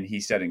 And he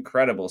said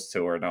Incredibles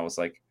to her. And I was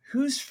like,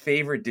 whose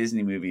favorite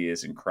Disney movie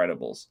is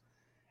Incredibles?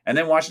 And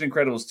then watching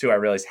Incredibles 2, I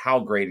realized how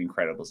great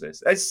Incredibles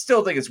is. I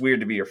still think it's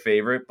weird to be your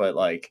favorite, but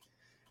like,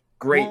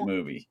 great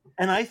movie.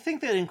 And I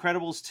think that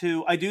Incredibles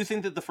 2, I do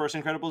think that the first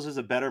Incredibles is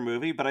a better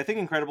movie, but I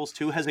think Incredibles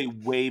 2 has a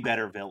way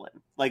better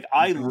villain. Like,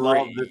 I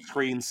love the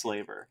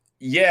Screenslaver.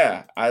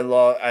 Yeah, I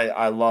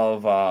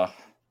love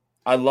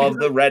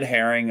the red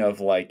herring of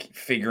like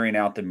figuring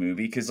out the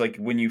movie, because like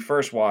when you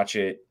first watch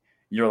it,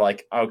 you're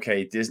like,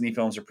 okay, Disney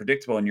films are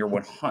predictable, and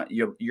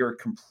you're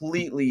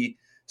completely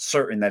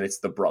certain that it's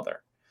the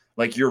brother.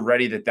 Like you're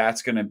ready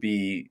that's going to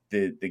be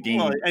the game.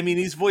 Well, I mean,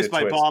 he's voiced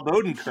by Bob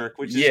Odenkirk,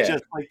 which is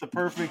just like the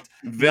perfect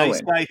villain.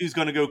 Nice guy who's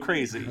going to go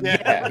crazy.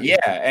 Yeah.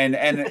 And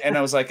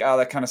I was like, oh,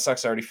 that kind of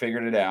sucks. I already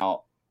figured it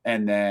out.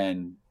 And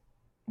then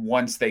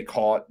once they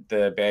caught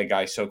the bad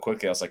guy so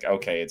quickly, I was like,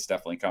 okay, it's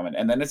definitely coming.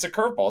 And then it's a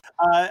curveball.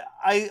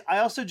 I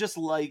also just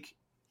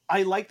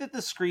I like that the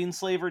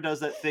Screenslaver does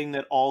that thing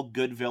that all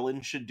good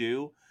villains should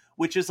do,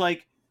 which is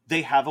like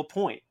they have a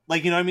point.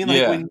 Like, you know what I mean?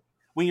 Like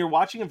when you're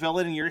watching a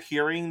villain and you're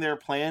hearing their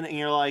plan and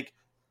you're like,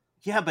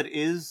 yeah, but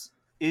is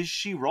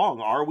she wrong?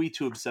 Are we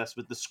too obsessed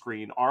with the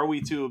screen? Are we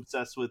too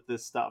obsessed with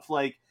this stuff?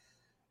 Like,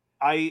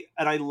 I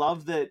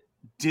love that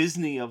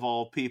Disney of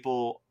all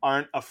people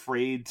aren't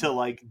afraid to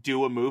like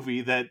do a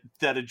movie that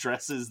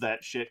addresses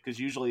that shit. Cause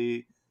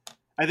usually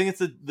I think it's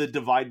the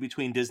divide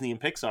between Disney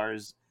and Pixar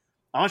is,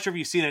 I'm not sure if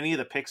you've seen any of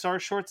the Pixar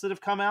shorts that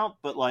have come out,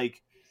 but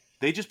like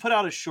they just put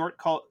out a short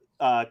called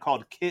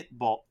Kit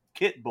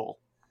Bull.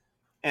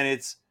 And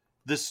it's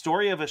the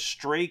story of a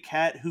stray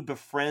cat who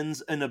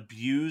befriends an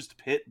abused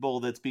pit bull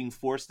that's being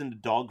forced into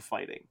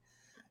dogfighting.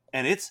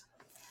 And it's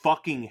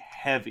fucking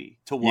heavy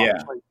to watch.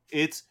 Yeah. Like,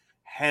 it's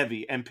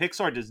heavy. And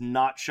Pixar does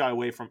not shy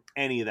away from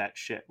any of that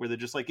shit, where they're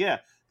just like, yeah,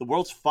 the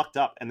world's fucked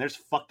up and there's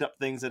fucked up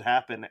things that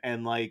happen.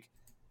 And like,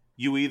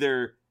 you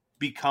either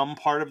become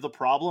part of the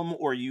problem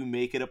or you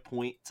make it a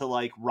point to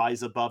like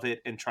rise above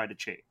it and try to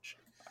change.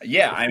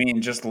 Yeah. I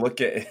mean, just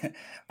look at,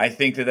 I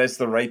think that's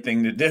the right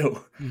thing to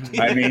do.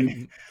 I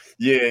mean,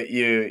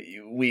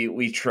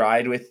 we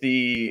tried with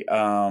the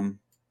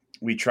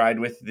we tried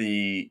with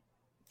the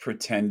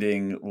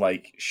pretending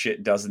like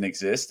shit doesn't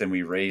exist, and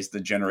we raised the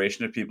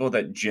generation of people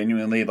that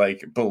genuinely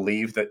like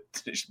believe that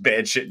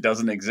bad shit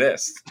doesn't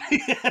exist.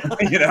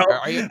 You know,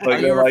 Are you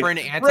they're referring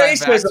to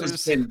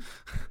racism's anti-vaxxers? been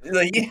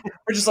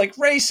we're just like,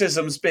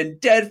 racism's been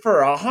dead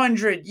for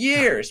 100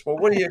 years. Well,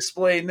 what do you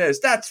explain this?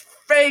 That's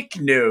fake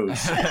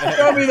news.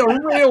 Show me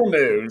the real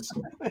news.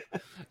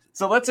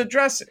 So let's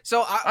address it.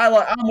 So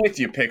I'm with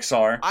you,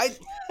 Pixar. I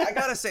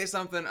gotta say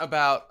something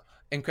about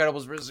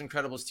Incredibles versus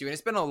Incredibles 2, and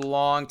it's been a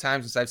long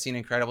time since I've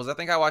seen Incredibles. I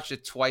think I watched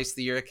it twice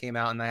the year it came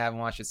out, and I haven't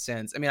watched it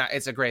since. I mean,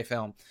 it's a great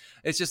film.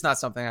 It's just not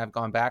something I've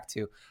gone back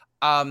to.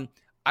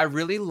 I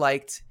really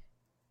liked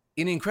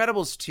in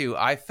Incredibles 2.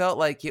 I felt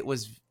like it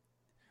was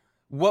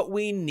what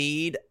we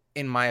need,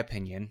 in my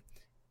opinion,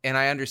 and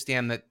I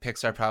understand that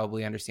Pixar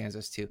probably understands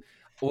this too.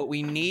 What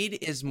we need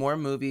is more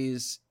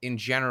movies in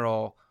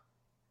general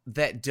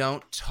that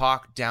don't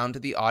talk down to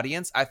the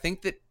audience. I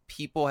think that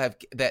people have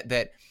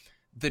that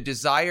the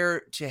desire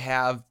to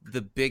have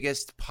the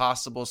biggest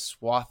possible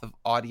swath of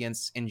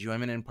audience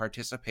enjoyment and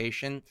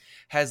participation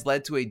has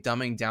led to a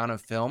dumbing down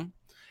of film.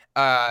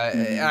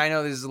 And I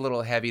know this is a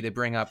little heavy to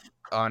bring up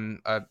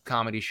on a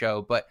comedy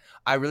show, but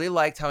I really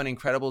liked how in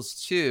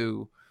Incredibles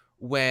 2,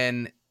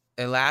 when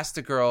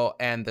Elastigirl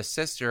and the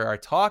sister are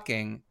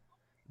talking,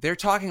 they're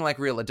talking like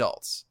real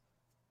adults.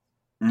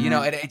 You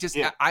know, and it just,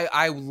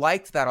 I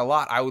liked that a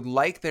lot. I would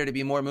like there to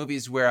be more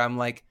movies where I'm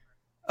like,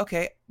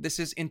 okay, this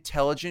is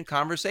intelligent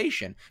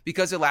conversation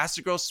because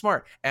Elastigirl's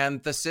smart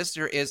and the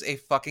sister is a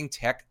fucking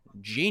tech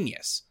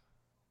genius.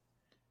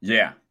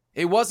 Yeah.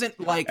 It wasn't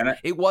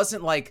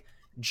like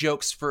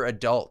jokes for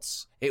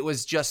adults. It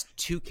was just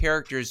two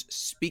characters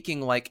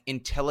speaking like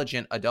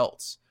intelligent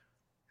adults.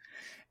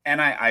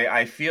 And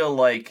I feel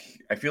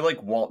like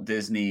Walt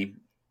Disney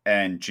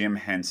and Jim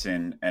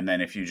Henson, and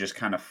then if you just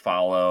kind of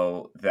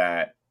follow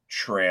that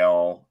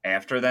trail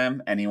after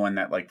them, anyone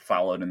that like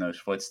followed in those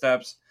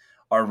footsteps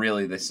are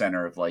really the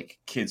center of like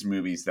kids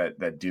movies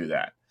that do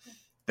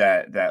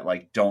that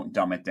like don't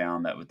dumb it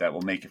down, that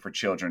will make it for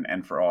children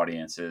and for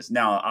audiences.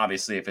 Now,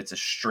 obviously, if it's a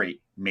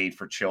straight made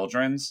for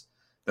children's,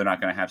 they're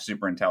not going to have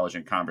super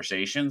intelligent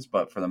conversations,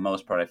 but for the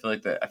most part, I feel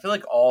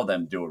like all of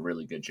them do a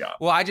really good job.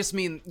 Well, I just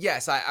mean,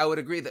 yes, I would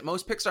agree that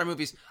most Pixar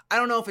movies, I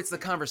don't know if it's the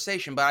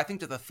conversation, but I think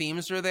that the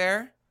themes are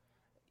there,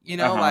 you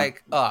know,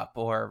 like Up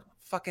or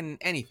fucking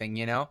anything,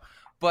 you know,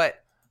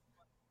 but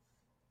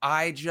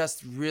I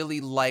just really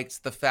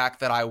liked the fact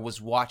that I was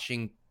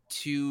watching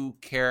two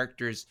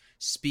characters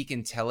speak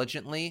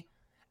intelligently,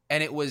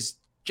 and it was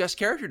just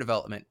character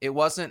development. It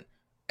wasn't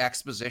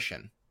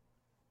exposition.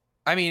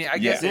 I mean, I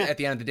guess at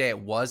the end of the day, it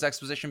was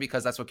exposition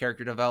because that's what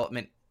character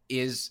development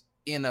is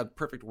in a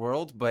perfect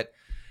world. But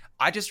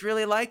I just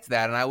really liked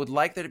that. And I would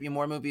like there to be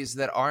more movies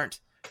that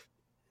aren't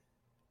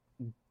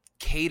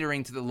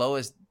catering to the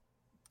lowest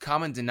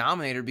common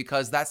denominator,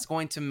 because that's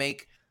going to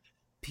make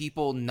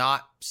people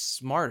not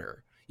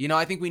smarter. You know,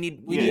 I think we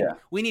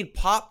need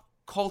pop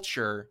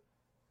culture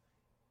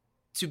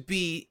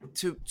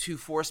to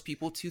force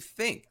people to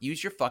think.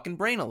 Use your fucking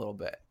brain a little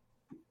bit.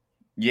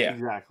 Yeah,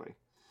 exactly.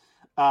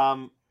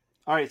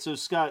 All right, so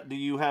Scott, do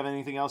you have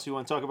anything else you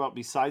want to talk about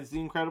besides The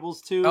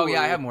Incredibles 2? Oh,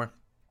 yeah, I have more.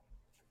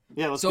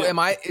 Yeah, let's go.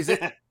 Is it,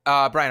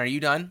 Brian, are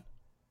you done?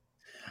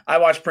 I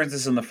watched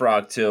Princess and the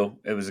Frog, too.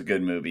 It was a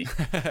good movie.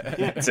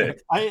 That's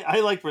it. I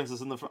like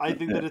Princess and the Frog. I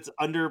think that it's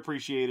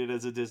underappreciated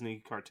as a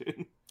Disney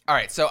cartoon. All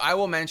right, so I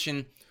will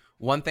mention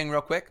one thing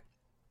real quick,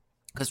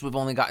 because we've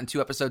only gotten 2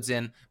 episodes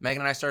in.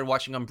 Megan and I started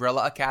watching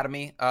Umbrella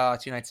Academy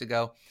 2 nights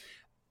ago.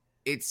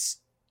 It's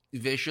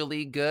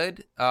visually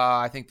good.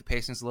 I think the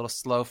pacing's a little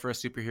slow for a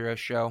superhero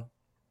show.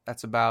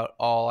 That's about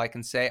all I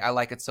can say. I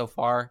like it so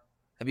far.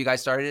 Have you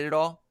guys started it at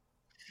all?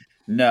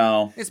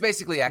 No. It's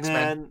basically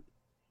X-Men.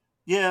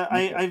 Yeah,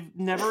 I've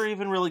never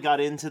even really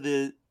got into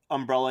the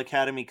Umbrella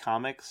Academy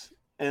comics.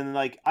 And,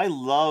 like, I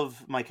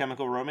love My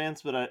Chemical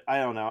Romance, but I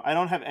don't know. I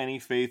don't have any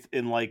faith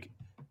in, like,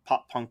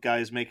 pop punk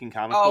guys making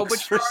comic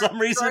books for some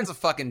reason. Gerard's a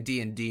fucking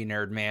D&D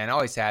nerd, man.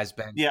 Always has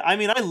been. Yeah, I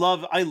mean, I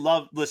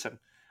love, listen,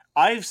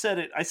 I said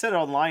it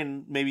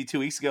online maybe 2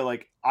 weeks ago,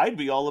 like, I'd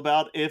be all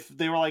about if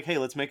they were like, hey,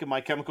 let's make a My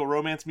Chemical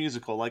Romance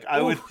musical. Like,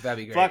 I would that'd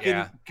be great,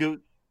 fucking go,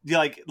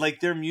 like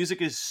their music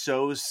is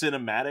so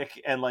cinematic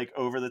and, like,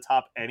 over the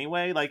top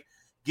anyway. Like,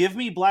 give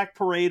me Black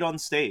Parade on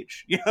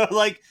stage, you know,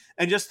 like,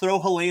 and just throw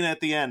Helena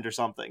at the end or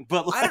something.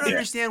 But like, I don't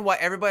understand why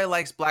everybody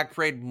likes Black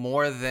Parade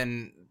more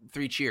than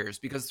Three Cheers,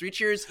 because Three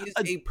Cheers is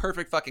a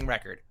perfect fucking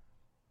record.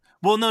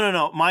 Well,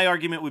 no. My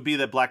argument would be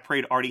that Black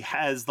Parade already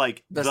has,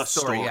 like, the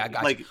story. Yeah,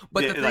 gotcha. Like,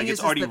 but the thing like, is,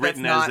 it's already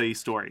written as a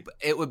story.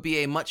 It would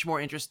be a much more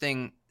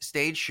interesting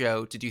stage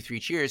show to do Three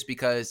Cheers,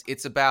 because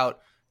it's about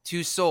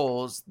two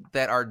souls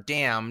that are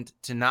damned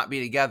to not be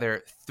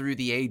together through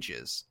the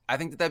ages. I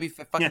think that'd be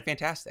fucking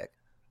fantastic.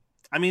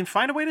 I mean,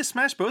 find a way to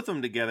smash both of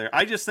them together.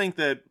 I just think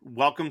that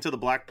Welcome to the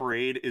Black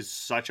Parade is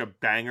such a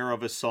banger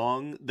of a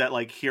song that,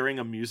 like, hearing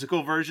a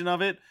musical version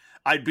of it,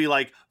 I'd be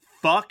like,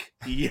 fuck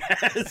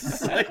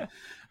yes.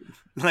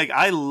 like,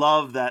 I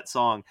love that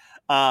song.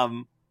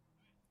 All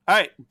All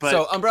right, but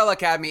so Umbrella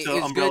Academy so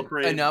is Umbrella good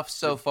Parade. enough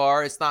so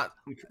far. It's not.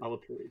 Umbrella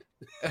Parade.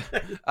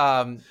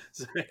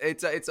 Sorry.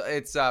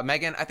 It's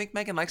Megan. I think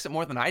Megan likes it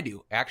more than I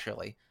do.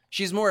 Actually,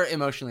 she's more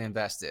emotionally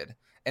invested,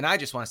 and I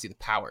just want to see the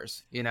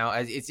powers. You know,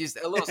 it's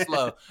just a little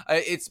slow.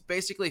 It's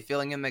basically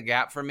filling in the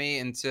gap for me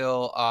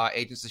until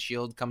Agents of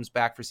S.H.I.E.L.D. comes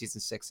back for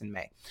season 6 in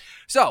May.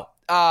 So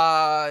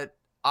I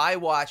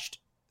watched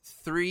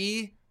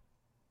 3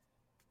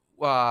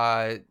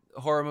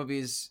 horror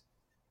movies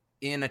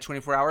in a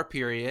 24-hour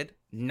period,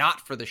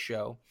 not for the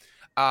show.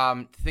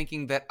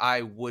 Thinking that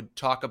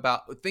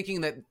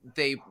thinking that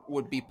they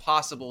would be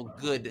possible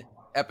good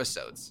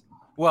episodes.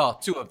 Well,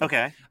 2 of them.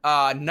 Okay.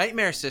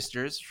 Nightmare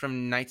Sisters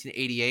from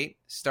 1988,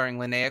 starring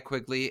Linnea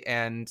Quigley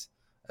and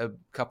a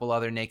couple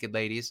other naked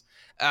ladies.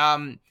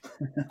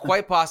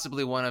 Quite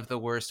possibly one of the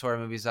worst horror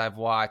movies I've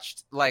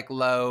watched, like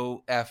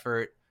low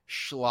effort,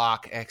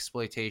 schlock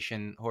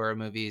exploitation horror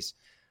movies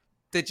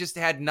that just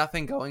had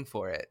nothing going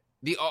for it.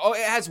 It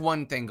has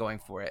one thing going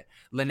for it.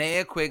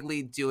 Linnea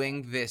Quigley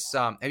doing this.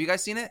 Have you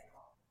guys seen it?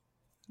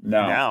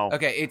 No. Now.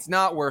 Okay, it's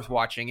not worth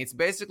watching. It's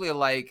basically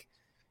like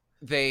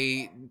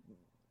they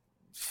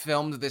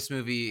filmed this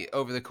movie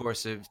over the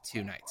course of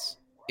 2 nights.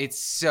 It's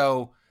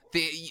so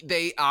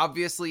they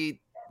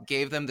obviously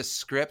gave them the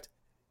script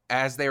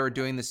as they were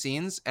doing the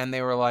scenes, and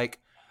they were like,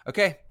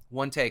 okay,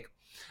 1 take.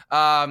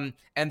 And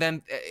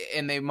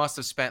they must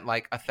have spent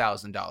like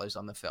 $1,000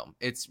 on the film.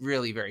 It's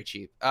really very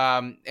cheap.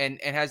 And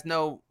has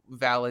no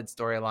valid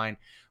storyline,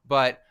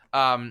 but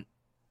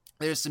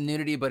there's some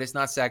nudity, but it's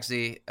not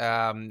sexy.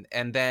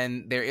 And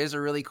then there is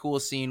a really cool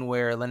scene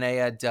where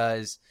Linnea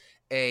does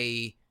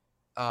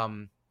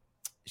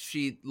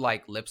she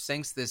like lip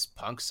syncs this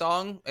punk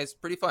song. It's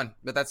pretty fun,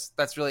 but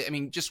that's really, I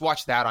mean, just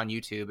watch that on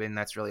YouTube, and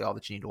that's really all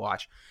that you need to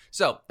watch.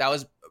 So that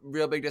was a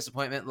real big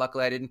disappointment.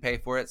 Luckily I didn't pay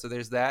for it, so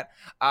there's that.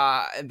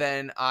 And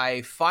then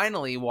I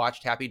finally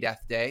watched Happy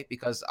Death Day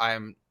because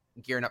I'm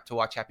gearing up to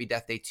watch Happy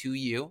Death Day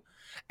 2U,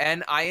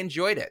 and I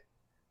enjoyed it.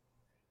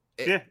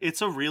 Yeah,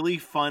 it's a really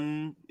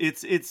fun.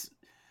 It's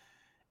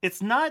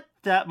not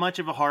that much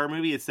of a horror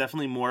movie. It's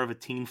definitely more of a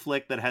teen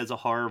flick that has a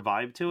horror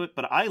vibe to it.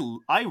 But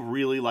I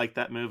really like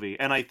that movie,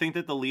 and I think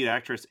that the lead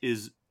actress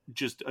is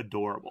just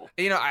adorable.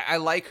 You know, I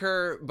like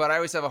her, but I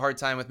always have a hard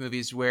time with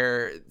movies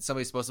where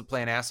somebody's supposed to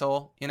play an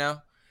asshole. You know,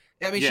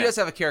 I mean, she does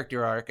have a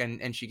character arc,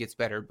 and she gets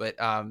better, but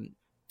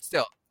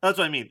still. That's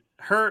what I mean.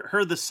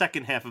 Her the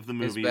second half of the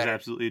movie is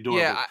absolutely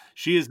adorable. Yeah,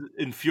 she is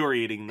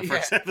infuriating the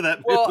first half of that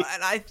movie. Well,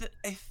 and I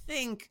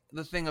think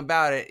the thing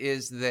about it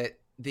is that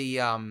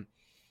the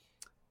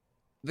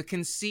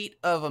conceit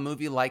of a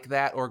movie like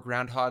that, or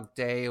Groundhog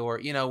Day,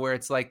 or, you know, where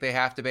it's like they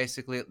have to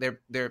basically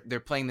they're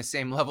playing the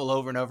same level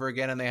over and over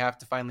again, and they have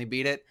to finally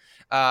beat it.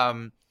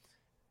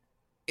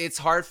 It's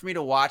hard for me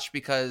to watch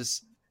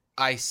because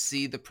I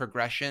see the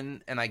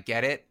progression and I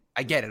get it.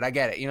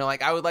 You know,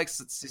 like I would like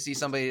to see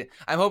somebody.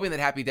 I'm hoping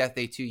that Happy Death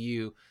Day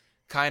 2U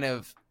kind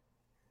of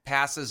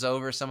passes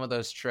over some of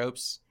those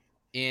tropes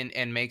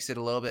and makes it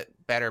a little bit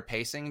better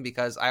pacing,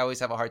 because I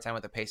always have a hard time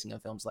with the pacing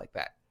of films like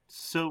that.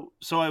 So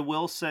I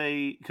will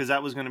say, because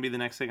that was going to be the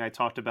next thing I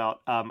talked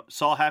about.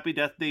 Saw Happy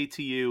Death Day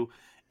 2U.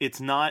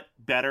 It's not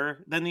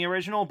better than the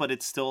original, but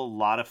it's still a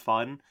lot of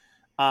fun.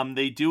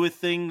 They do a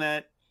thing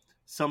that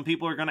some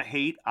people are going to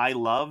hate. I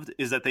loved,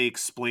 is that they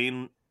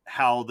explain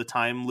how the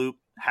time loop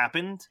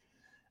happened.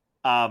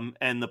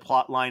 And the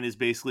plot line is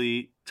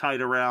basically tied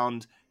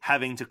around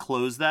having to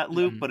close that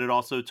loop, but it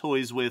also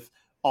toys with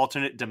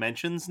alternate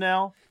dimensions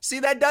now. See,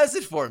 that does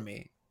it for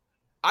me.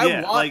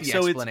 I want the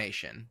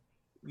explanation.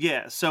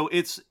 So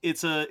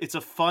it's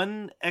a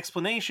fun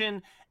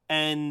explanation,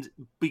 and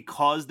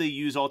because they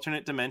use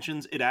alternate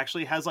dimensions, it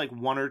actually has like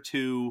 1 or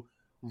 2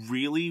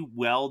 really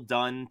well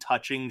done,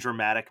 touching,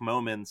 dramatic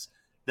moments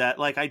that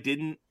like I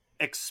didn't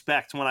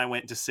expect when I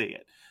went to see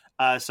it.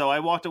 So I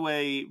walked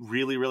away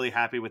really, really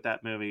happy with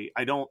that movie.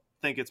 I don't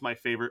think it's my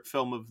favorite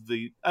film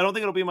I don't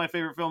think it'll be my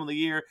favorite film of the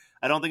year.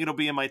 I don't think it'll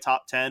be in my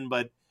top 10,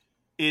 but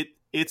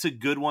it's a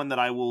good one that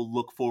I will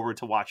look forward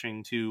to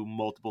watching to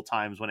multiple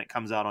times when it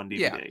comes out on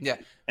DVD. Yeah.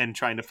 And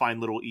trying to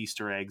find little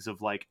Easter eggs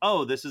of like,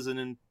 oh, this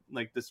isn't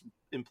like this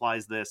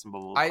implies this and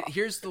blah, blah, blah.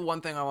 Here's the one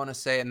thing I want to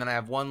say, and then I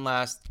have one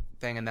last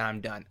thing, and then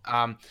I'm done.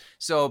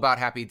 So about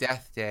Happy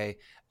Death Day,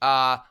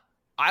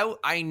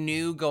 I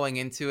knew going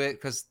into it,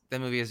 because the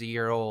movie is a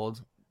year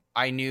old,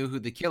 I knew who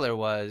the killer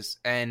was,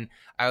 and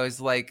I was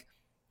like,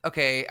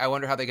 okay, I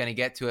wonder how they're going to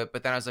get to it.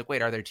 But then I was like,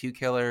 wait, are there 2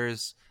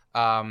 killers?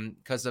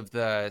 Because of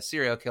the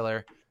serial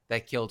killer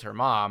that killed her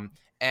mom.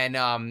 And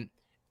and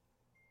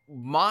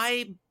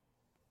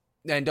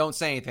don't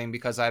say anything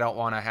because I don't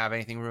want to have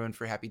anything ruined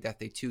for Happy Death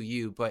Day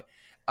 2U, but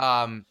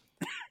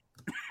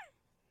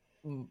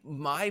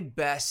my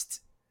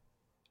best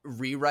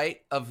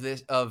rewrite of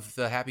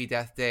the Happy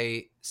Death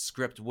Day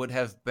script would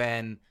have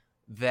been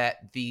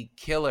that the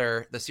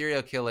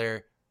serial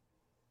killer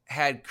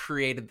had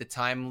created the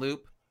time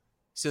loop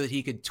so that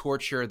he could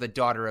torture the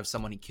daughter of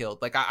someone he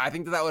killed. Like, I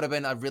think that would have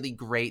been a really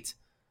great,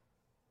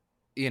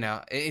 you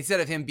know, instead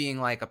of him being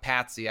like a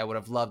patsy, I would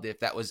have loved it if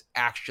that was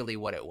actually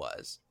what it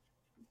was.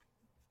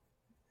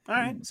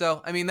 All right.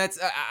 So I mean, that's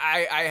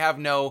I have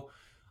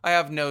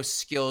no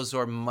skills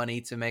or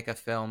money to make a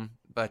film,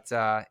 but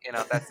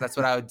that's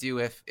what I would do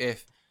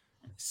if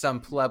some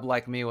pleb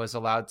like me was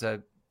allowed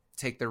to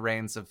take the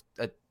reins of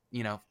a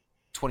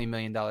 $20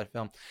 million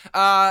film.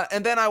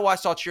 And then I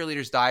watched All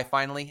Cheerleaders Die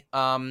finally.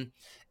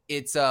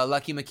 It's a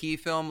Lucky McKee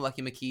film.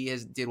 Lucky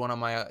McKee did one of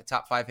my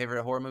top 5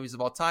 favorite horror movies of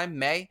all time,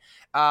 May.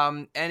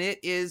 And it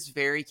is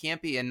very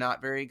campy and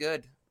not very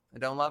good. I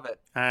don't love it.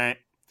 All right.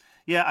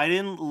 Yeah, I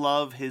didn't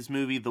love his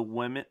movie, The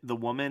Woman.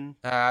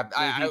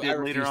 I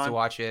refuse to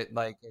watch it.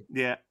 Like,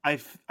 yeah, I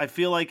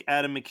feel like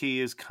Adam McKee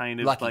is kind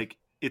of Lucky. like,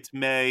 it's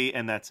May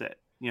and that's it.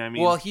 You know what I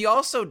mean? Well, he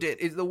also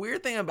did. The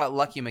weird thing about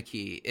Lucky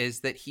McKee is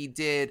that he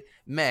did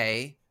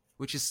May,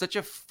 which is such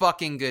a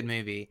fucking good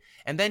movie,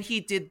 and then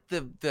he did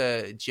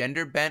the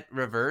gender bent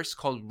reverse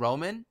called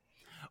Roman,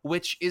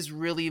 which is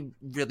really,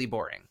 really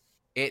boring.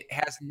 It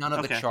has none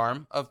of the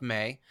charm of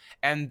May.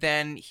 And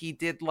then he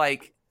did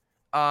like,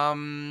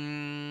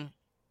 the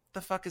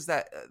fuck is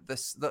that?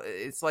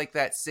 It's like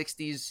that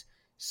 60s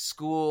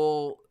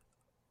school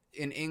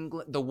in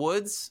England, The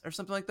Woods or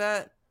something like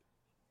that.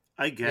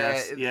 I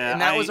guess, yeah.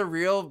 And that was a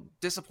real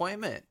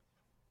disappointment.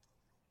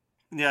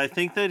 Yeah, I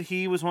think that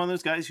he was one of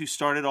those guys who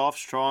started off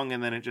strong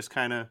and then it just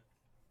kind of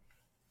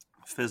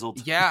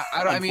fizzled. Yeah,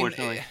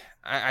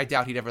 I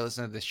doubt he'd ever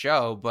listen to the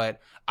show, but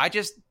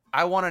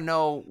I want to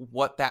know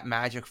what that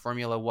magic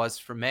formula was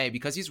for May,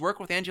 because he's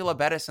worked with Angela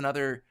Bettis in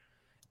other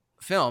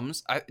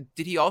films.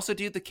 Did he also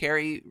do the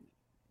Carrie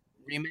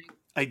remake?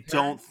 I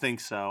don't think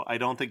so. I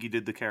don't think he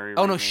did the Carrie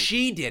Oh, remake. no,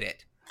 she did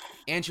it.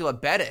 Angela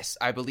Bettis,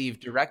 I believe,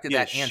 directed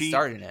that and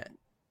starred in it.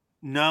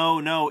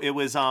 No, it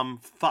was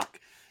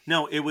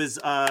No, it was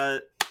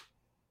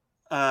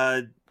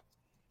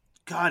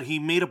God, he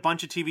made a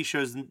bunch of TV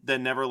shows that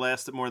never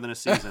lasted more than a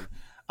season.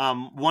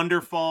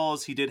 Wonder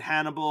Falls, he did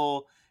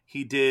Hannibal,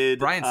 he did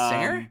Bryan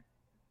Singer?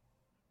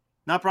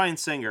 Not Bryan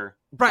Singer.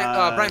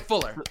 Bryan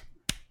Fuller.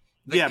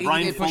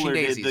 Bryan Fuller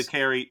did the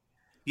Carrie.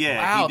 Yeah,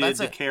 wow, he did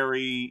the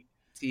Carrie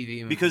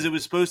TV movie. because it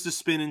was supposed to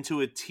spin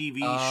into a TV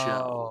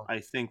show, I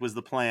think was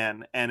the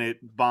plan, and it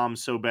bombed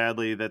so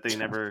badly that they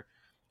never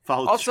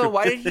followed also, through.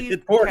 why did he...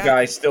 Poor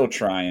guy still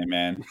trying,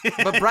 man.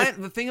 But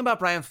the thing about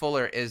Bryan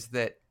Fuller is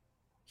that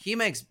he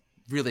makes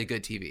really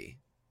good TV.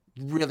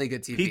 Really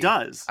good TV. He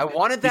does. I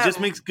wanted that. He just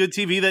makes good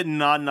TV that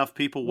not enough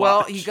people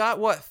watch. Well, he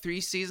got,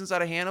 3 seasons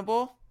out of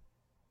Hannibal?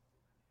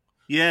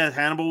 Yeah,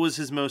 Hannibal was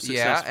his most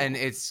successful. Yeah, and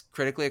it's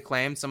critically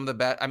acclaimed. Some of the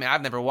best. I mean,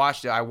 I've never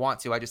watched it. I want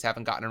to. I just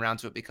haven't gotten around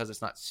to it because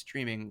it's not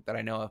streaming that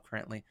I know of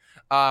currently.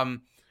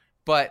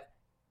 But,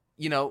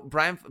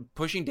 Brian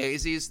Pushing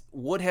Daisies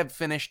would have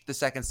finished the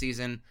second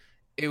season.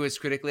 It was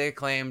critically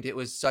acclaimed. It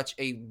was such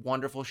a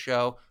wonderful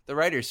show. The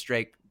writer's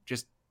strike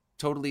just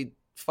totally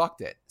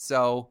fucked it.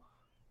 So,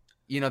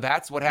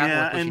 that's what happened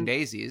with Pushing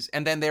Daisies.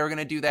 And then they were going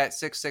to do that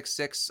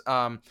 666,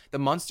 the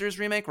Munsters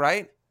remake,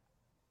 right?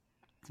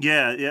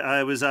 Yeah,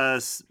 it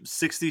was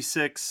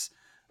 66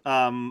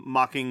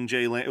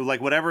 Mockingjay Lane,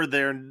 like whatever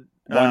their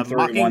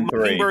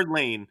Mockingbird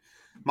Lane.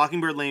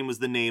 Mockingbird Lane was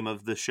the name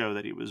of the show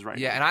that he was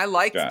writing. Yeah, and I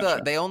liked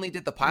they only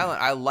did the pilot.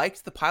 I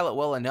liked the pilot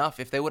well enough.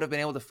 If they would have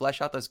been able to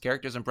flesh out those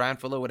characters, and Bryan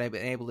Fuller would have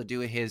been able to do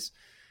his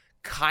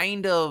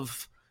kind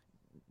of,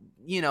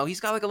 he's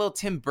got like a little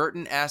Tim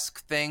Burton-esque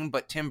thing,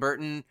 but Tim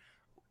Burton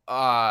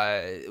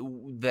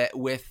that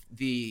with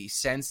the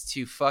sense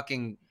to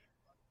fucking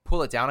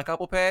pull it down a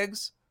couple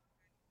pegs.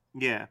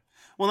 Yeah.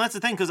 Well, that's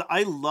the thing, because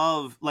I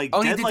love,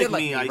 Dead Like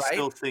Me, right?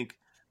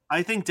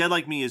 I think Dead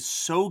Like Me is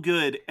so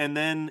good, and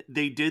then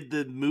they did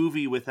the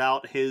movie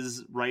without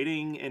his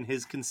writing and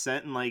his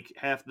consent and,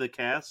 half the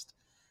cast,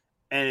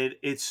 and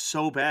it's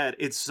so bad.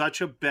 It's such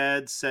a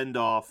bad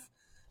send-off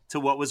to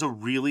what was a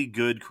really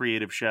good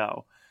creative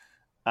show.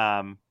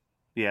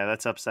 Yeah,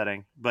 that's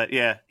upsetting. But,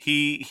 yeah,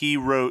 he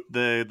wrote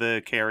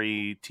the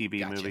Carrie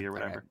TV movie or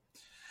whatever.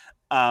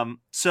 Right.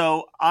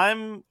 So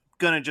I'm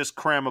gonna just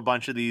cram a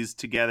bunch of these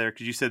together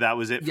because you said that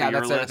was it for your list. Yeah,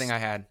 that's everything I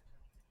had.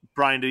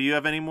 Brian, do you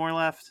have any more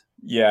left?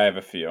 Yeah, I have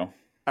a few. All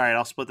right,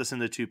 I'll split this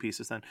into 2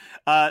 pieces then.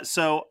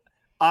 So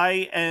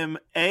I am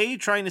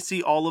trying to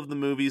see all of the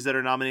movies that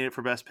are nominated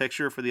for Best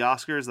Picture for the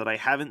Oscars that I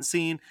haven't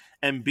seen,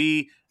 and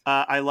B,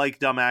 I like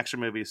dumb action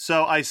movies.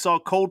 So I saw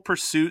Cold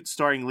Pursuit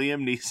starring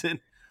Liam Neeson,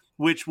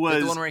 which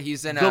was the one where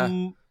he's in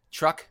a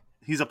truck.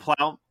 He's a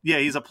plow. Yeah,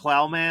 he's a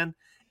plowman.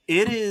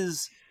 It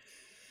is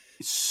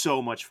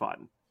so much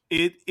fun.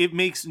 It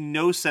makes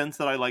no sense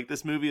that I like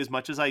this movie as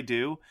much as I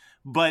do,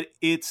 but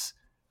it's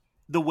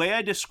the way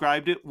I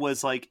described it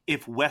was like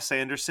if Wes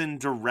Anderson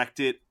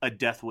directed a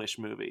Death Wish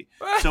movie.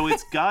 So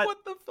it's got what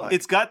the fuck?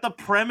 It's got the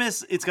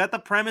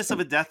premise of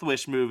a Death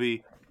Wish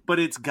movie, but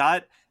it's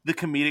got the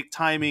comedic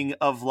timing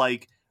of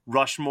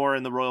Rushmore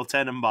and the Royal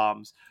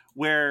Tenenbaums,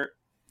 where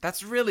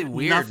that's really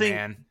weird,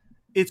 man.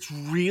 It's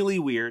really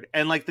weird,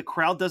 and the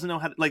crowd doesn't know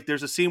how to,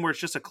 there's a scene where it's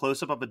just a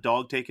close up of a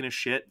dog taking a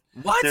shit.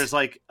 What? There's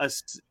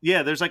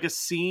a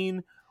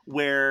scene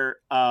where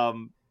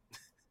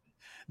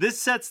this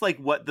sets like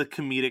what the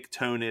comedic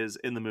tone is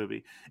in the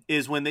movie,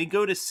 is when they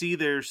go to see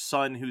their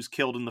son who's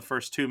killed in the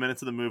first 2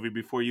 minutes of the movie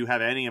before you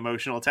have any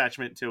emotional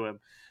attachment to him.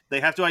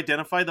 They have to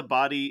identify the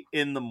body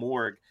in the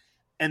morgue,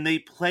 and they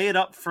play it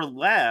up for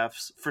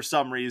laughs for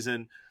some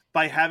reason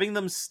by having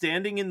them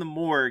standing in the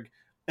morgue,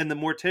 and the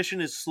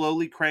mortician is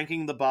slowly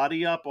cranking the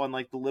body up on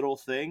like the little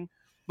thing,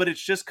 but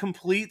it's just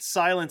complete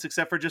silence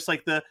except for just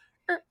like the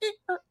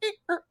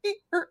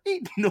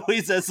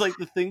noise as like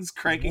the thing's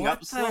cranking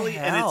up slowly.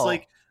 And it's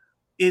like,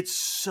 it's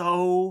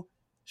so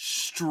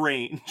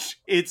strange.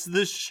 It's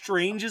the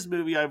strangest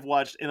movie I've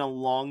watched in a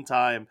long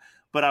time.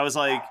 But I was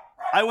like,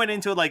 I went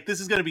into it like,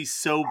 this is going to be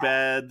so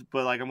bad,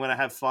 but like, I'm going to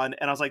have fun.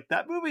 And I was like,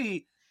 that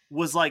movie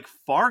was like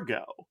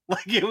Fargo.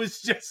 Like, it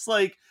was just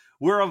like,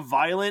 we're a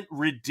violent,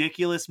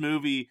 ridiculous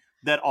movie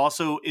that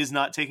also is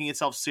not taking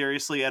itself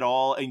seriously at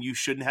all. And you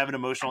shouldn't have an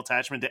emotional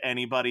attachment to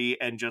anybody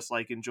and just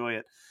like enjoy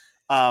it.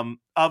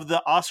 Of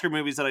the Oscar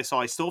movies that I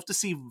saw, I still have to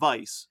see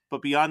Vice,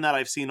 but beyond that,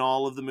 I've seen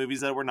all of the movies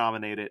that were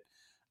nominated.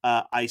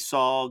 I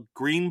saw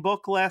Green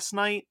Book last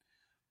night,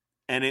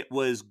 and it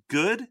was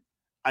good.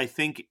 I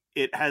think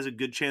it has a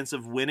good chance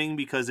of winning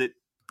because it,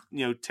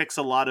 ticks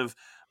a lot of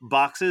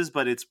boxes,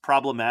 but it's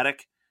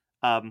problematic.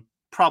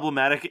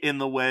 Problematic in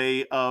the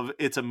way of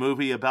it's a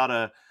movie about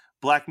a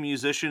black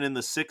musician in the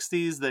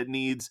 60s that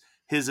needs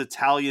his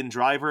Italian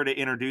driver to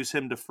introduce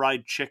him to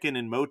fried chicken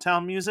and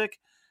Motown music.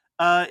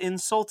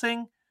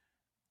 Insulting.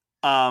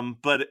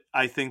 But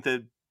I think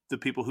that the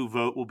people who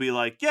vote will be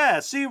like,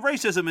 yeah, see,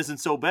 racism isn't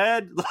so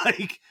bad,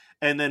 like,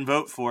 and then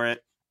vote for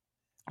it.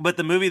 But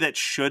the movie that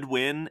should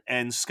win,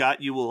 and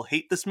Scott, you will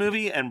hate this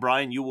movie, and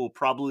Brian, you will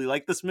probably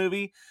like this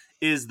movie,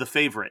 is The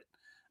Favorite,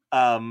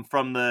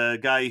 from the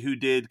guy who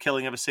did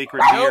Killing of a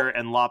Sacred Deer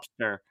and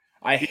Lobster.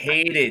 I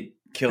hated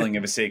Killing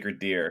of a Sacred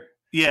Deer.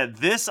 Yeah,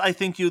 this I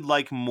think you'd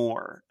like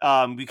more,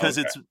 because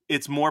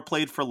it's more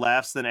played for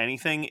laughs than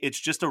anything. It's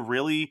just a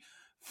really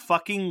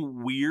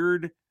fucking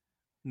weird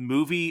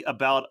movie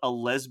about a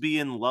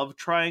lesbian love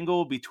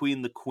triangle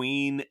between the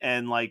queen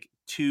and like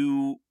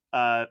two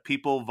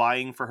people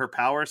vying for her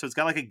power. So it's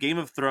got like a Game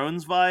of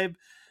Thrones vibe,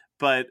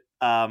 but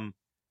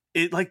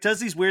it like does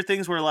these weird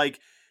things where like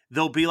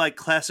there'll be like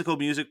classical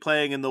music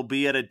playing and they'll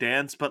be at a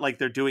dance, but like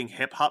they're doing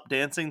hip hop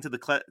dancing to the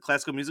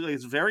classical music. Like,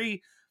 it's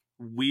very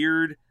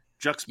weird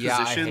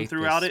juxtaposition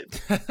throughout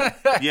it.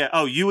 Yeah.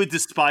 Oh, you would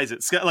despise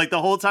it. Scott, like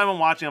the whole time I'm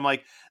watching, I'm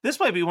like, this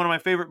might be one of my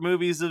favorite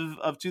movies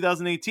of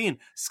 2018.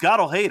 Scott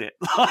will hate it.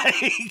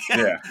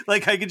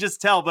 Like I could just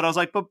tell, but I was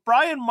like, but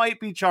Brian might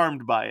be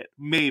charmed by it.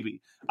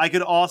 Maybe. I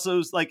could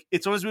also like,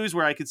 it's one of those movies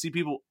where I could see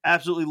people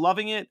absolutely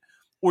loving it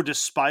or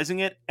despising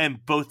it,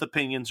 and both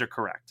opinions are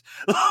correct.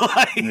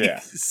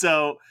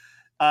 So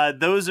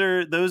those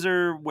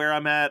are where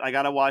I'm at. I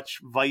gotta watch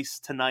Vice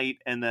tonight,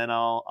 and then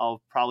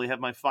I'll probably have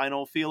my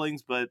final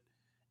feelings. But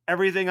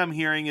everything I'm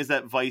hearing is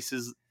that Vice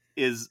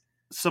is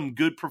some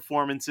good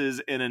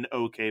performances in an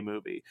okay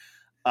movie.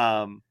 But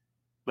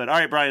all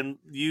right, Brian,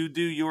 you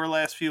do your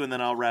last few, and then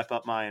I'll wrap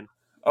up mine.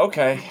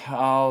 Okay,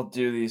 I'll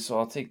do these. So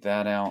I'll take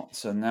that out.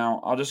 So now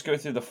I'll just go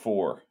through the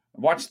 4.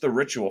 I watched The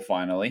Ritual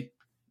finally.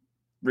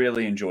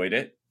 Really enjoyed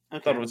it.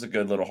 Okay. Thought it was a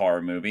good little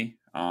horror movie.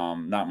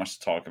 Not much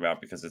to talk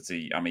about because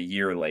I'm a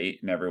year late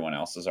and everyone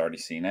else has already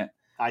seen it.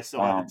 I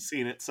still haven't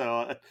seen it,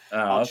 so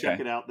I'll check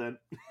it out then.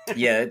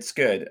 Yeah, it's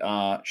good.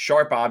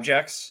 Sharp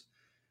Objects.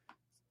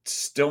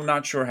 Still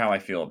not sure how I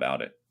feel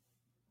about it.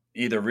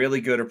 Either really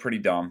good or pretty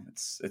dumb.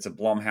 It's a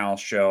Blumhouse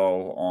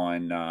show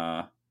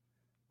on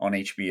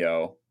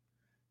HBO,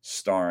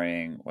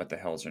 starring what the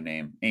hell's her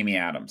name? Amy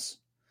Adams.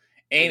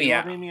 Amy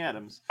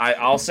Adams.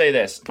 I'll say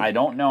this. I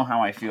don't know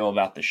how I feel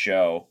about the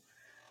show,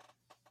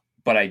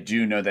 but I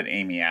do know that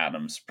Amy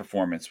Adams'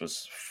 performance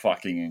was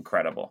fucking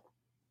incredible,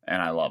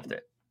 and I loved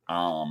it.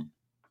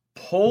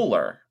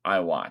 Polar, I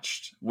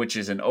watched, which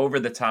is an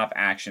over-the-top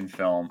action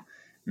film.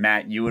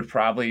 Matt, you would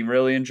probably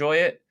really enjoy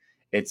it.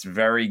 It's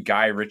very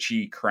Guy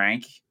Ritchie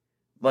Crank,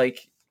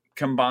 like,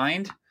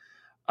 combined.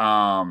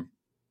 My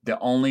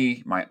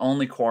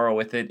only quarrel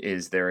with it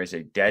is there is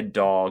a dead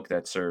dog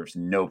that serves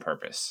no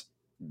purpose.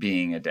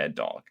 Being a dead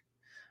dog,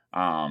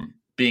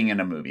 being in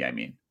a movie. I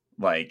mean,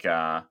 like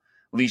at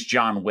least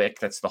John Wick.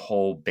 That's the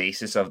whole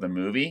basis of the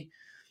movie.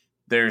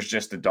 There's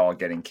just a dog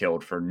getting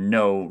killed for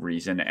no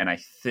reason, and I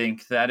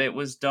think that it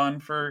was done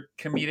for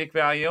comedic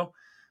value,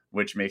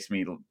 which makes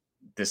me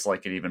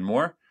dislike it even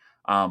more.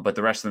 But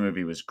the rest of the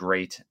movie was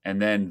great.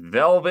 And then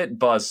Velvet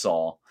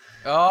Buzzsaw.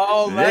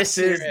 Oh, this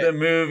is the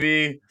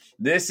movie.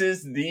 This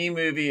is the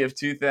movie of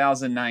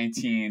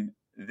 2019.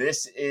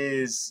 This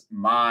is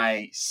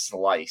my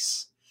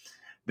slice.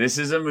 This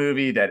is a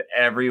movie that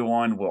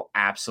everyone will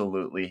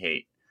absolutely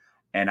hate,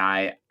 and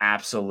I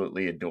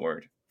absolutely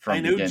adored.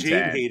 I know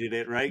Jade hated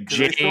it, right?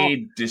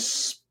 Jade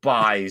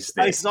despised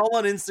it. I saw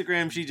on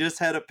Instagram she just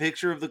had a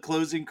picture of the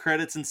closing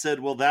credits and said,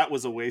 well, that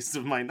was a waste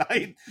of my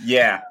night.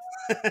 Yeah.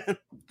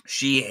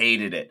 She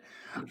hated it.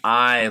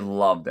 I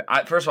loved it.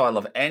 First of all, I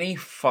love any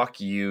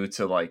fuck you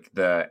to like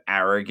the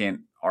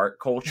arrogant art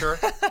culture.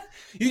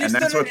 You just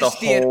don't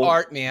understand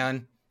art,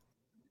 man.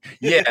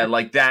 Yeah,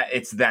 like that.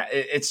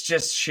 It's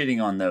just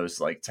shitting on those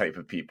like type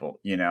of people,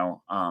 you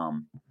know.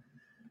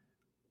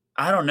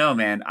 I don't know,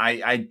 man.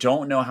 I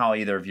don't know how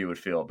either of you would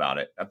feel about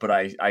it, but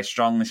I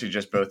strongly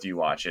suggest both of you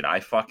watch it. I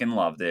fucking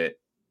loved it.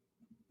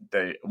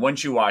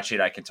 Once you watch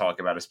it, I can talk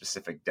about a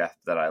specific death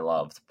that I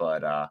loved,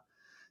 but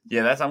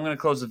yeah, I'm gonna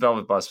close the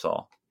Velvet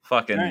Buzzsaw.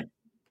 Fucking Right.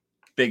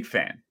 big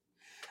fan.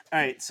 All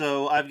right,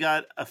 so I've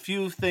got a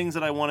few things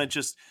that I want to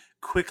just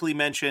quickly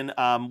mention.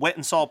 Went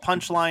and saw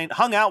Punchline,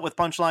 hung out with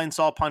Punchline,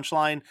 saw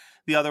Punchline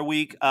the other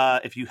week.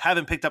 If you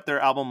haven't picked up their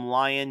album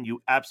Lion,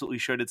 you absolutely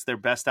should. It's their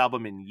best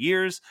album in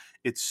years.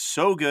 It's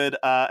so good.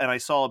 And I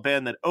saw a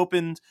band that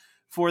opened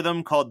for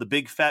them called the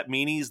Big Fat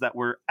Meanies that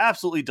were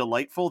absolutely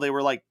delightful. They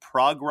were like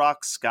prog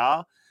rock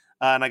ska.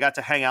 And I got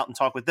to hang out and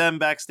talk with them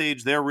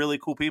backstage. They're really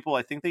cool people.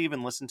 I think they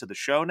even listen to the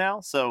show now.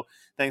 So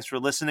thanks for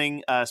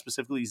listening,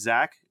 specifically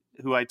Zach,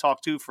 who I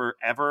talked to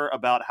forever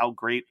about how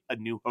great A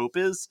New Hope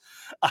is.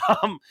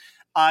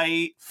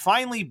 I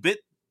finally bit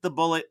the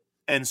bullet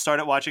and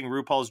started watching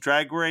RuPaul's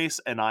Drag Race,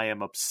 and I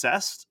am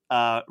obsessed.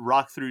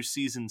 Rock through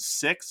season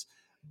 6.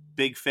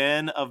 Big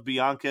fan of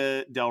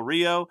Bianca Del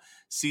Rio.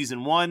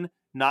 Season 1,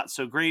 not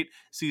so great.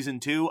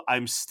 Season 2,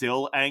 I'm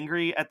still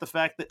angry at the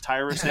fact that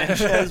Tyra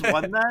Sanchez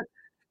won that.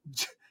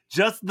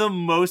 Just the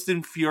most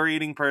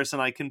infuriating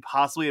person I can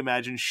possibly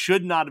imagine.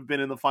 Should not have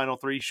been in the final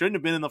 3. Shouldn't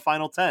have been in the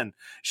final 10.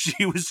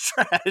 She was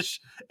trash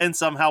and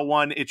somehow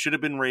won. It should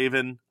have been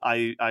Raven.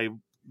 I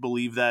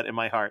believe that in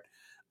my heart.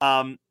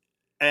 And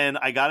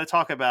I got to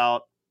talk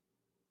about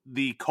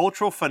the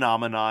cultural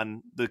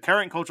phenomenon, the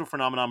current cultural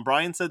phenomenon.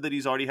 Brian said that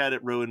he's already had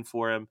it ruined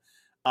for him.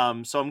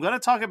 So I'm going to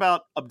talk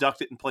about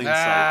Abducted in Plain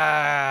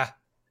Sight.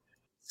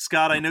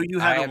 Scott, I know you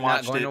haven't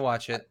watched it. I am not going to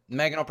watch it.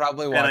 Megan will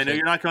probably watch it. And I know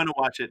you're not going to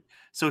watch it.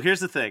 So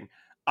here's the thing.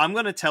 I'm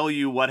going to tell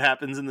you what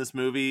happens in this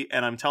movie,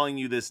 and I'm telling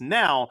you this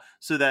now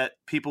so that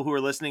people who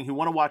are listening who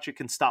want to watch it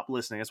can stop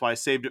listening. That's why I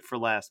saved it for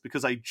last,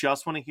 because I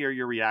just want to hear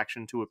your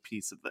reaction to a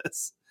piece of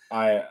this.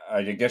 I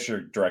guess you're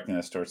directing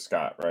this towards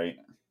Scott, right?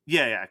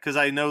 Yeah, because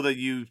I know that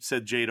you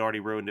said Jade already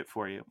ruined it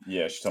for you.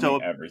 Yeah, she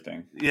told me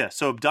everything. Yeah,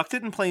 so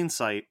Abducted in Plain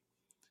Sight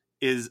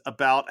is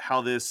about how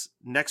this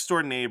next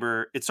door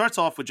neighbor, it starts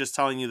off with just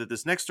telling you that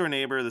this next door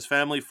neighbor, this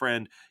family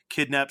friend,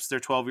 kidnaps their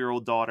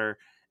 12-year-old daughter,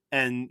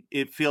 and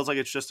it feels like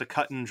it's just a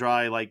cut and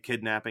dry like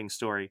kidnapping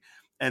story.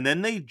 And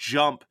then they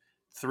jump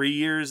 3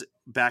 years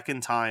back in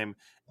time,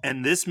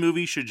 and this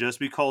movie should just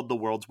be called The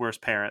World's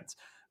Worst Parents,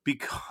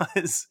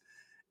 because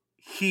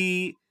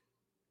he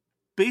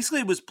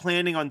basically was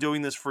planning on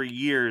doing this for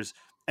years,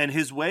 and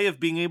his way of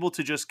being able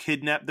to just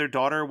kidnap their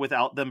daughter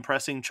without them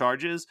pressing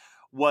charges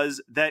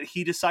was that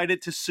he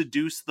decided to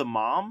seduce the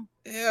mom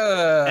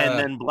and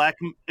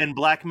then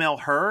blackmail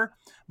her.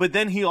 But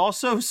then he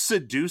also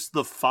seduced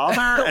the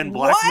father and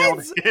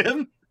blackmailed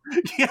him.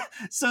 Yeah.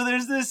 So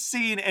there's this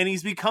scene, and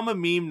he's become a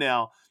meme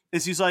now.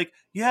 Is he's like,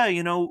 yeah,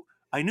 you know,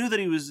 I knew that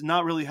he was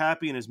not really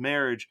happy in his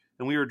marriage,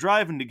 and we were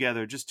driving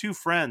together, just two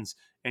friends.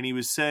 And he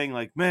was saying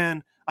like,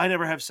 man, I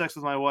never have sex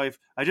with my wife.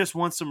 I just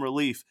want some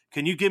relief.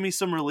 Can you give me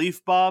some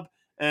relief, Bob?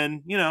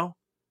 And, you know,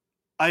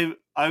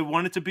 I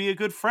wanted to be a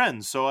good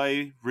friend, so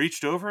I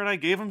reached over and I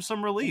gave him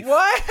some relief.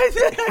 What?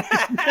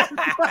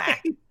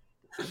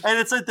 And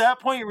it's at that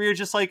point where you're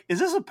just like, is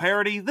this a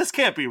parody? This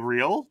can't be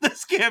real.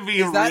 This can't be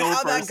a real person. Is that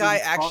how that guy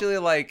actually,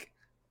 like...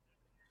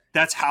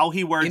 That's how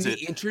he words in it.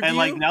 The interview? And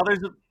like now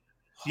there's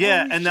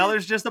now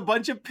there's just a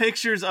bunch of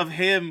pictures of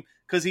him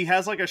because he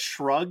has like a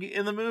shrug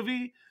in the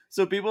movie.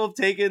 So people have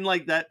taken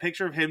like that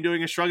picture of him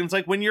doing a shrug, and it's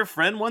like when your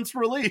friend wants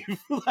relief.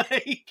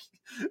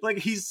 like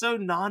he's so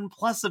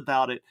nonplussed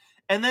about it.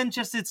 And then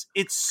just it's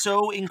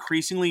so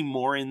increasingly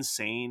more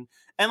insane.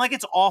 And like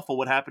it's awful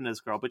what happened to this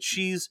girl, but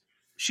she's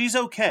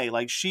okay.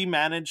 Like she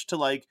managed to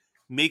like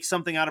make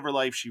something out of her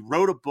life. She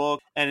wrote a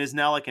book and is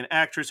now like an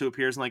actress who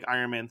appears in like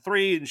Iron Man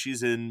 3, and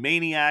she's in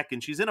Maniac,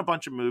 and she's in a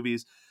bunch of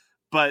movies.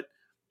 But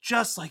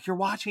just like you're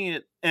watching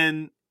it,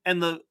 and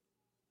the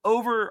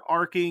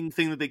overarching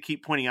thing that they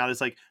keep pointing out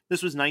is like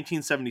this was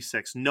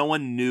 1976. No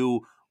one knew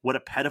what a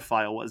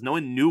pedophile was. No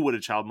one knew what a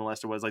child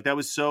molester was. Like that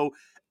was so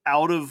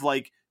out of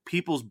like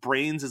people's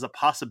brains as a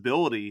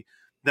possibility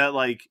that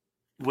like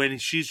when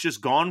she's just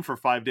gone for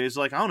 5 days,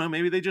 like I don't know,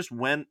 maybe they just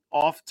went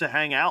off to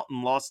hang out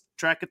and lost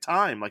track of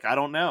time. Like I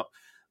don't know.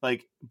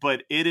 Like,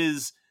 but it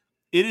is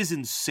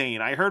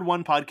insane. I heard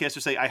one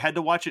podcaster say I had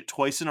to watch it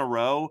twice in a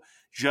row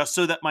just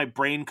so that my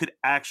brain could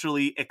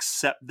actually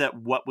accept that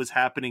what was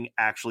happening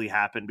actually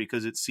happened,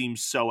 because it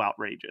seems so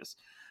outrageous.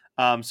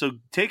 So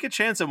take a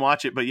chance and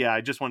watch it. But yeah,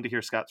 I just wanted to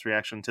hear Scott's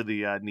reaction to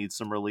the needs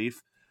some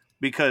relief,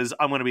 because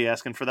I'm going to be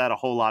asking for that a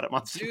whole lot at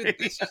Monster. Dude,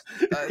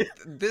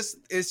 this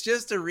is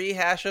just a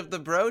rehash of the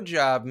bro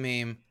job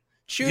meme.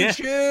 Choo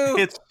choo.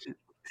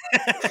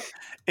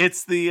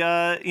 It's the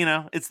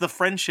it's the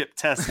friendship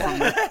test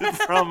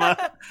from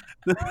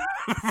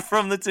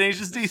the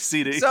Tenacious D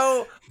CD.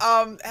 So,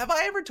 have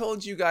I ever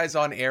told you guys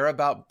on air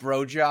about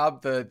Bro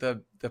Job,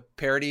 the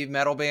parody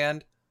metal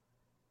band?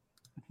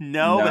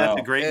 No, but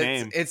that's a great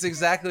name. It's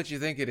exactly what you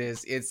think it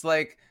is. It's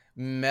like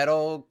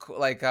metal,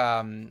 like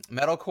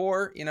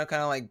metalcore, you know,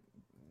 kind of like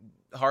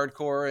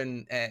hardcore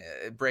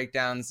and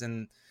breakdowns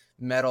and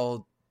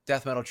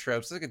death metal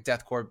tropes. It's like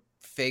a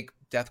fake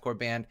deathcore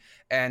band,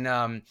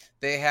 and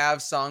they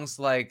have songs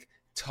like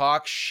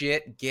 "Talk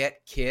Shit,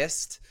 Get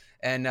Kissed"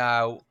 and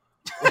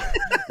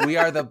 "We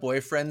Are the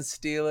Boyfriend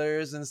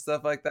Stealers" and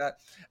stuff like that.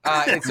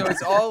 And so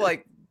it's all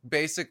like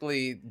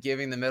basically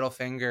giving the middle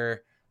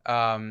finger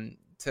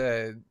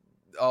to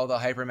all the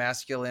hyper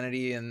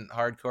masculinity and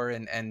hardcore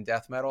and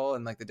death metal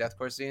and like the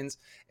deathcore scenes.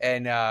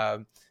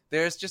 And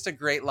there's just a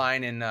great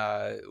line in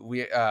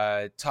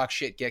 "Talk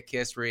Shit, Get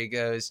Kissed" where he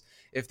goes,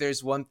 "If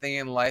there's one thing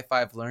in life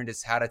I've learned,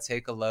 it's how to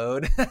take a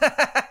load."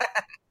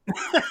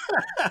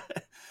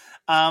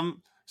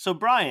 So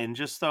Brian,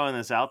 just throwing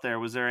this out there,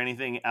 was there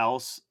anything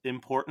else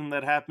important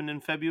that happened in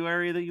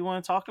February that you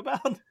want to talk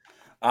about?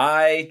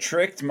 I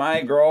tricked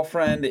my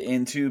girlfriend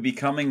into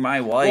becoming my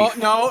wife.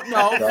 Well,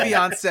 no,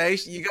 fiance.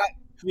 You got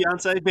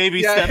fiance,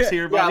 baby steps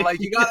here, buddy. Yeah, like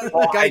you got to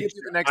get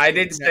to the next. I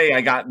didn't say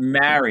I got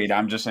married.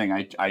 I'm just saying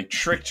I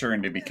tricked her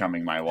into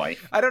becoming my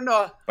wife. I don't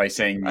know. By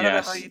saying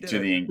yes to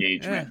the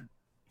engagement.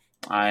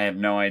 Yeah. I have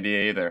no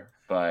idea either.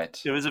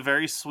 But it was a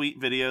very sweet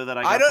video that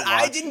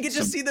I didn't get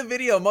to see the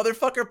video.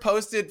 Motherfucker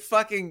posted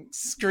fucking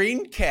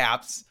screen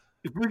caps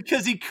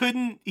because he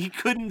couldn't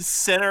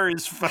center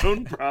his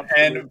phone properly.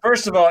 And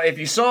first of all, if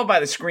you saw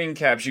by the screen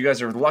caps, you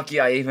guys are lucky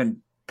I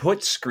even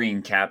put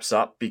screen caps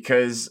up,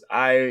 because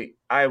I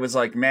was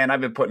like, man,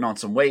 I've been putting on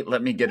some weight.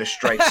 Let me get a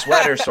striped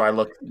sweater so I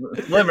look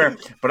slimmer.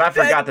 But I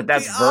forgot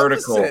that's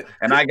vertical,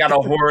 and I got a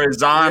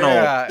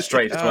horizontal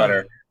striped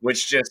sweater,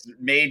 which just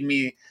made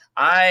me.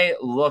 I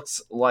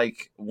looked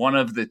like one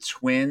of the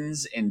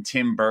twins in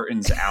Tim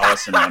Burton's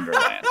Alice in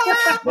Wonderland.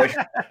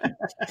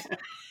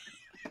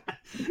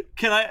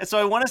 So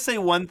I want to say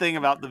one thing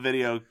about the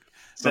video.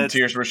 Some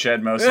tears were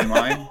shed, mostly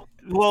mine.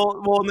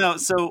 Well, no.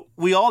 So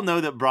we all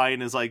know that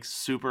Brian is like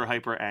super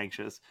hyper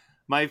anxious.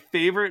 My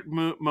favorite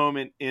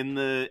moment in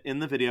the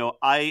video,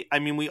 I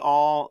mean,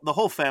 the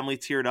whole family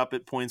teared up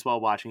at points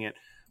while watching it,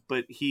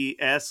 but he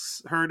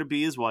asks her to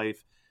be his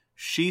wife.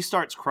 She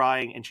starts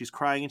crying, and she's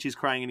crying, and she's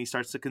crying, and he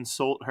starts to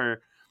consult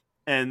her.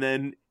 And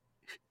then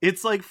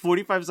it's like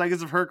 45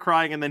 seconds of her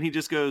crying, and then he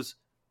just goes,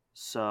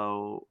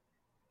 "So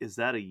is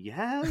that a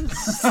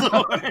yes?"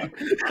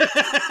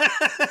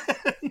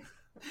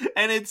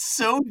 And it's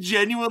so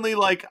genuinely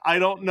like, I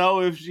don't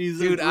know if she's...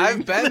 Dude,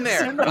 I've been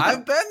there.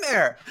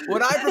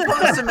 When I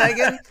proposed to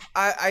Megan,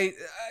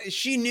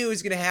 she knew it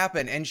was going to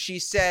happen. And she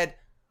said,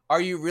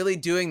 "Are you really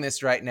doing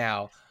this right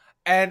now?"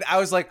 And I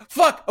was like,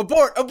 "Fuck,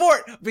 abort,"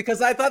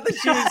 because I thought that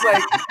she was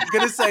like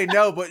going to say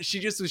no, but she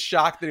just was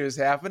shocked that it was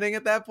happening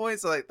at that point.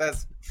 So like,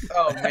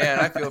 oh man,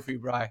 I feel for you,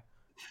 Brian.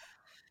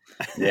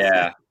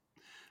 Yeah.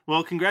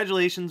 Well,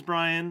 congratulations,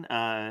 Brian.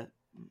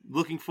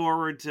 Looking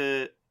forward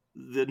to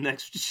the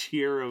next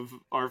year of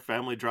our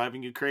family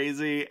driving you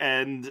crazy,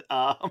 and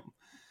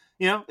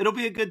it'll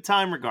be a good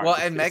time regardless.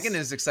 Well, and Megan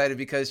is excited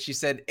because she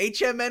said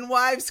HMN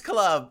Wives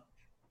Club.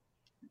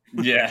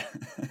 Yeah.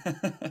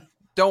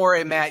 Don't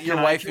worry, Matt. Your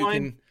wife who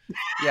can.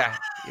 Yeah.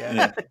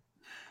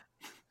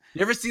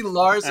 You ever see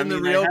Lars and the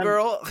Real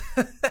Girl?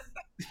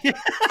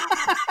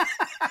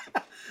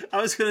 I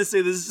was going to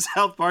say this is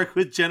South Park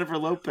with Jennifer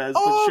Lopez,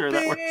 but sure,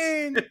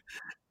 that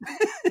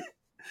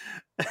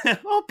works.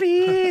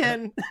 Opie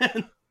and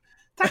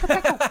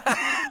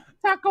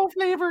taco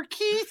flavor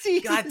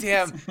Keezy.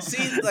 Goddamn.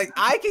 See, like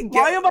I can get.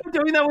 Why am I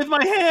doing that with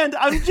my hand?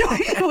 I'm doing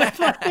it with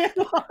my hand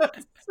while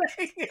I'm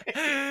saying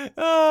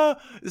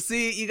it.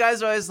 See, you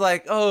guys are always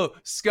like, "Oh,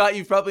 Scott,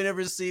 you've probably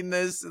never seen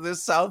this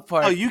South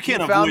Park." Oh, you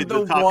can't avoid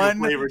the taco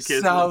flavored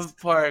Kids South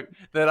Park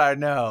that I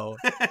know.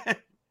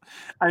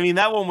 I mean,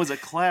 that one was a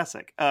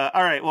classic. All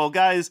right, well,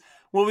 guys,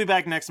 we'll be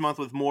back next month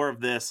with more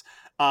of this.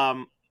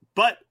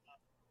 But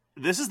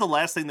this is the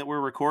last thing that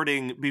we're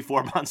recording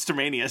before Monster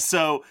Mania.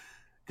 So,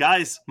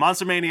 guys,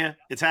 Monster Mania,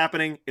 it's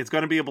happening. It's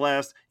going to be a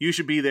blast. You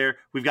should be there.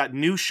 We've got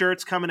new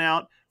shirts coming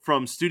out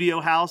from Studio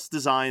House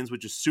Designs,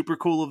 which is super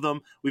cool of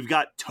them. We've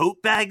got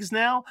tote bags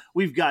now.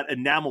 We've got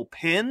enamel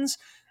pins.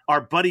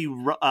 Our buddy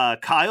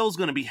Kyle's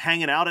going to be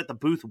hanging out at the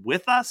booth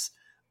with us.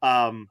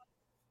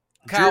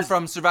 Kyle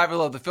from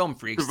Survival of the Film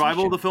Freaks.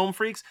 Survival of the Film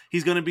Freaks.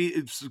 He's going to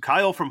be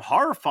Kyle from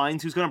Horror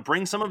Finds, who's going to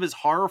bring some of his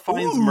Horror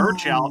Finds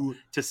merch out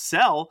to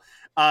sell.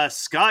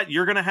 Scott,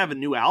 you're going to have a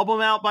new album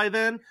out by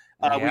then.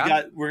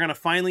 We're going to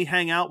finally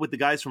hang out with the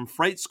guys from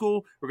Fright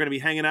School. We're going to be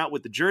hanging out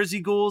with the Jersey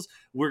Ghouls.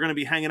 We're going to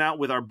be hanging out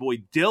with our boy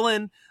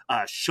Dylan,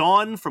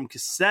 Sean from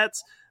Cassettes,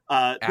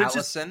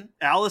 Allison.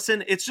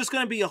 It's just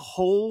going to be a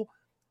whole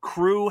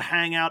crew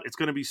hangout. It's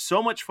going to be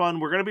so much fun.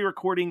 We're going to be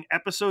recording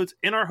episodes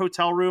in our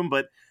hotel room,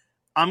 but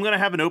I'm going to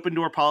have an open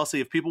door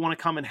policy. If people want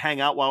to come and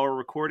hang out while we're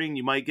recording,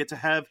 you might get to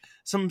have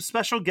some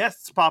special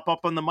guests pop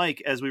up on the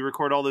mic as we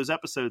record all those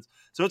episodes.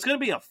 So it's going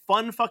to be a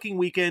fun fucking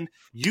weekend.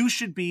 You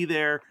should be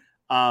there.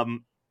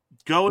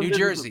 Go New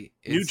Jersey.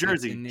 New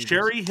Jersey.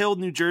 Cherry Hill,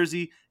 New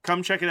Jersey.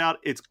 Come check it out.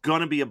 It's going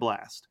to be a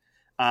blast.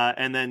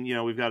 And then,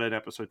 we've got an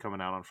episode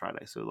coming out on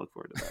Friday, so look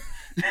forward to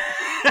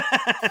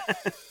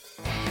that.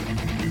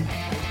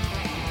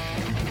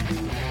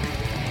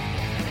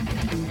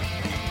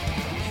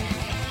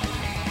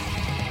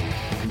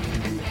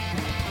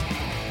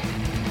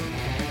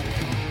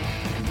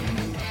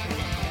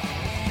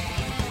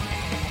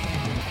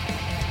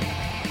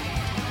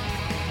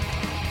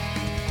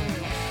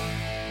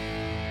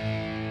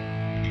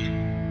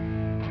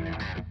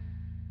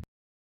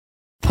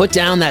 Put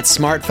down that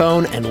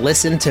smartphone and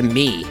listen to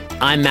me.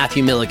 I'm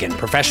Matthew Milligan,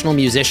 professional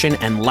musician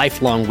and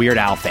lifelong Weird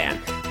Al fan.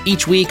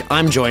 Each week,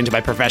 I'm joined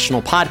by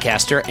professional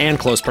podcaster and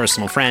close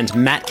personal friend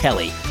Matt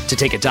Kelly to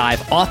take a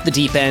dive off the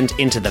deep end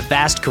into the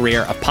vast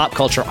career of pop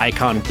culture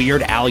icon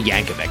Weird Al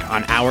Yankovic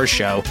on our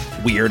show,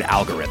 Weird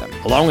Algorithm.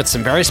 Along with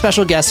some very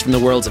special guests from the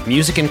worlds of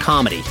music and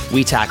comedy,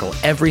 we tackle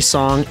every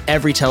song,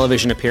 every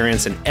television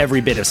appearance, and every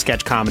bit of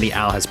sketch comedy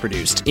Al has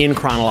produced in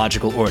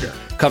chronological order,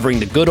 covering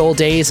the good old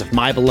days of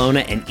My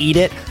Bologna and Eat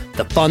It,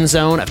 the fun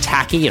zone of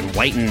tacky and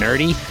white and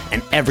nerdy,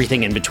 and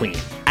everything in between.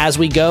 As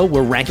we go,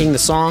 we're ranking the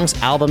songs,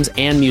 albums,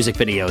 and music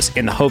videos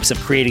in the hopes of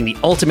creating the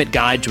ultimate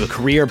guide to a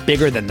career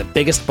bigger than the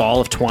biggest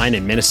ball of twine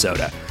in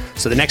Minnesota.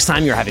 So the next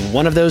time you're having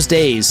one of those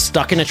days,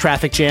 stuck in a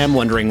traffic jam,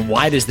 wondering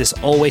why does this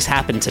always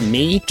happen to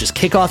me, just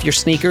kick off your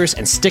sneakers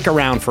and stick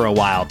around for a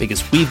while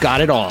because we've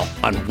got it all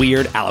on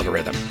Weird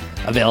Algorithm,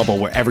 available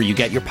wherever you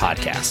get your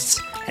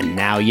podcasts. And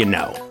now you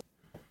know.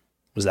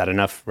 Was that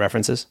enough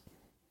references?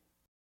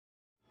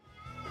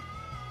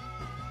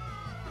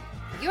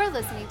 You're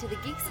listening to the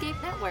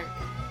Geekscape Network.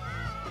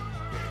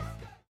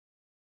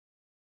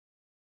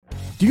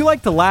 Do you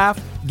like to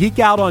laugh, geek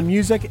out on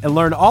music, and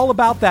learn all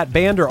about that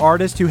band or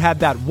artist who had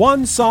that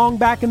one song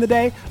back in the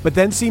day, but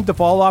then seemed to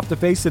fall off the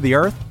face of the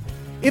earth?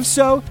 If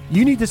so,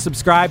 you need to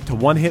subscribe to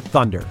One Hit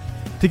Thunder.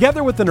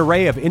 Together with an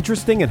array of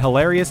interesting and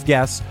hilarious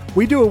guests,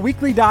 we do a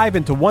weekly dive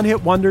into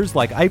one-hit wonders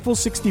like Eiffel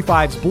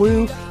 65's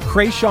Blue,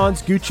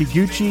 Krayshawn's Gucci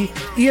Gucci,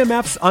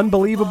 EMF's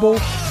Unbelievable,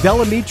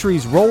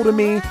 Delamitri's Roll to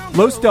Me,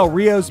 Los Del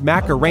Rio's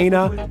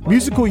Macarena,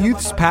 Musical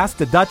Youth's Pass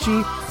the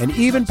Dutchie, and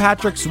even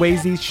Patrick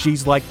Swayze's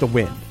She's Like the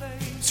Wind.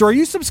 So are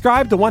you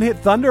subscribed to One Hit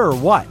Thunder or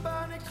what?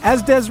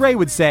 As Desiree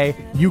would say,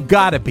 you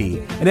gotta be.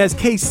 And as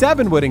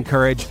K7 would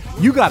encourage,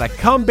 you gotta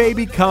come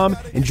baby come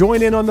and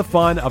join in on the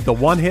fun of the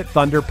One Hit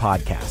Thunder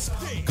podcast.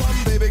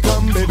 Come, baby,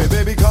 come, baby,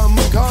 baby, come,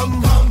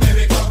 come. Come,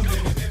 baby, come,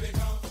 baby, baby,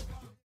 come.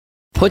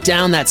 Put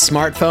down that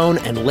smartphone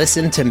and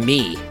listen to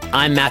me.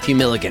 I'm Matthew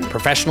Milligan,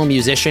 professional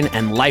musician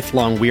and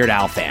lifelong Weird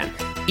Al fan.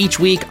 Each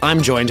week,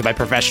 I'm joined by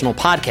professional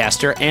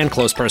podcaster and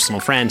close personal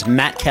friend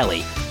Matt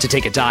Kelly to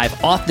take a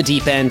dive off the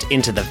deep end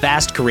into the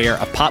vast career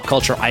of pop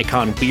culture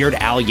icon Weird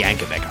Al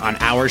Yankovic on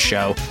our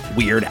show,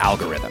 Weird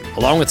Algorithm.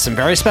 Along with some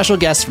very special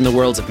guests from the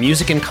worlds of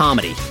music and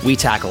comedy, we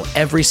tackle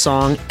every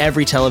song,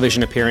 every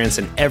television appearance,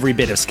 and every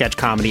bit of sketch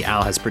comedy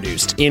Al has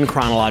produced in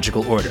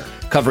chronological order,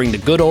 covering the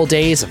good old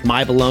days of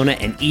My Bologna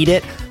and Eat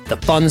It, the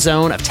fun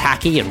zone of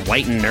tacky and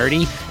white and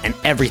nerdy, and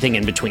everything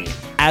in between.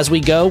 As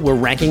we go, we're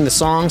ranking the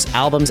songs,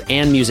 albums,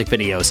 and music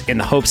videos in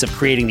the hopes of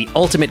creating the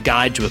ultimate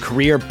guide to a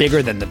career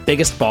bigger than the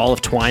biggest ball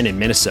of twine in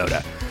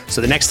Minnesota.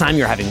 So the next time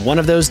you're having one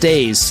of those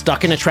days,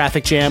 stuck in a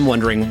traffic jam,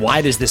 wondering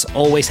why does this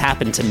always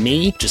happen to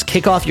me, just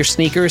kick off your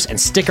sneakers and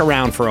stick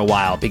around for a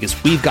while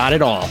because we've got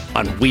it all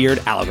on Weird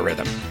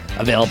Algorithm,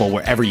 available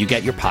wherever you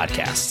get your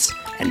podcasts.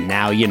 And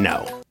now you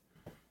know.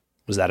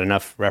 Was that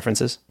enough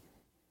references?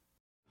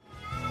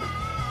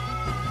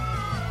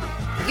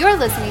 You're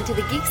listening to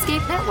the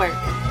Geekscape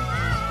Network.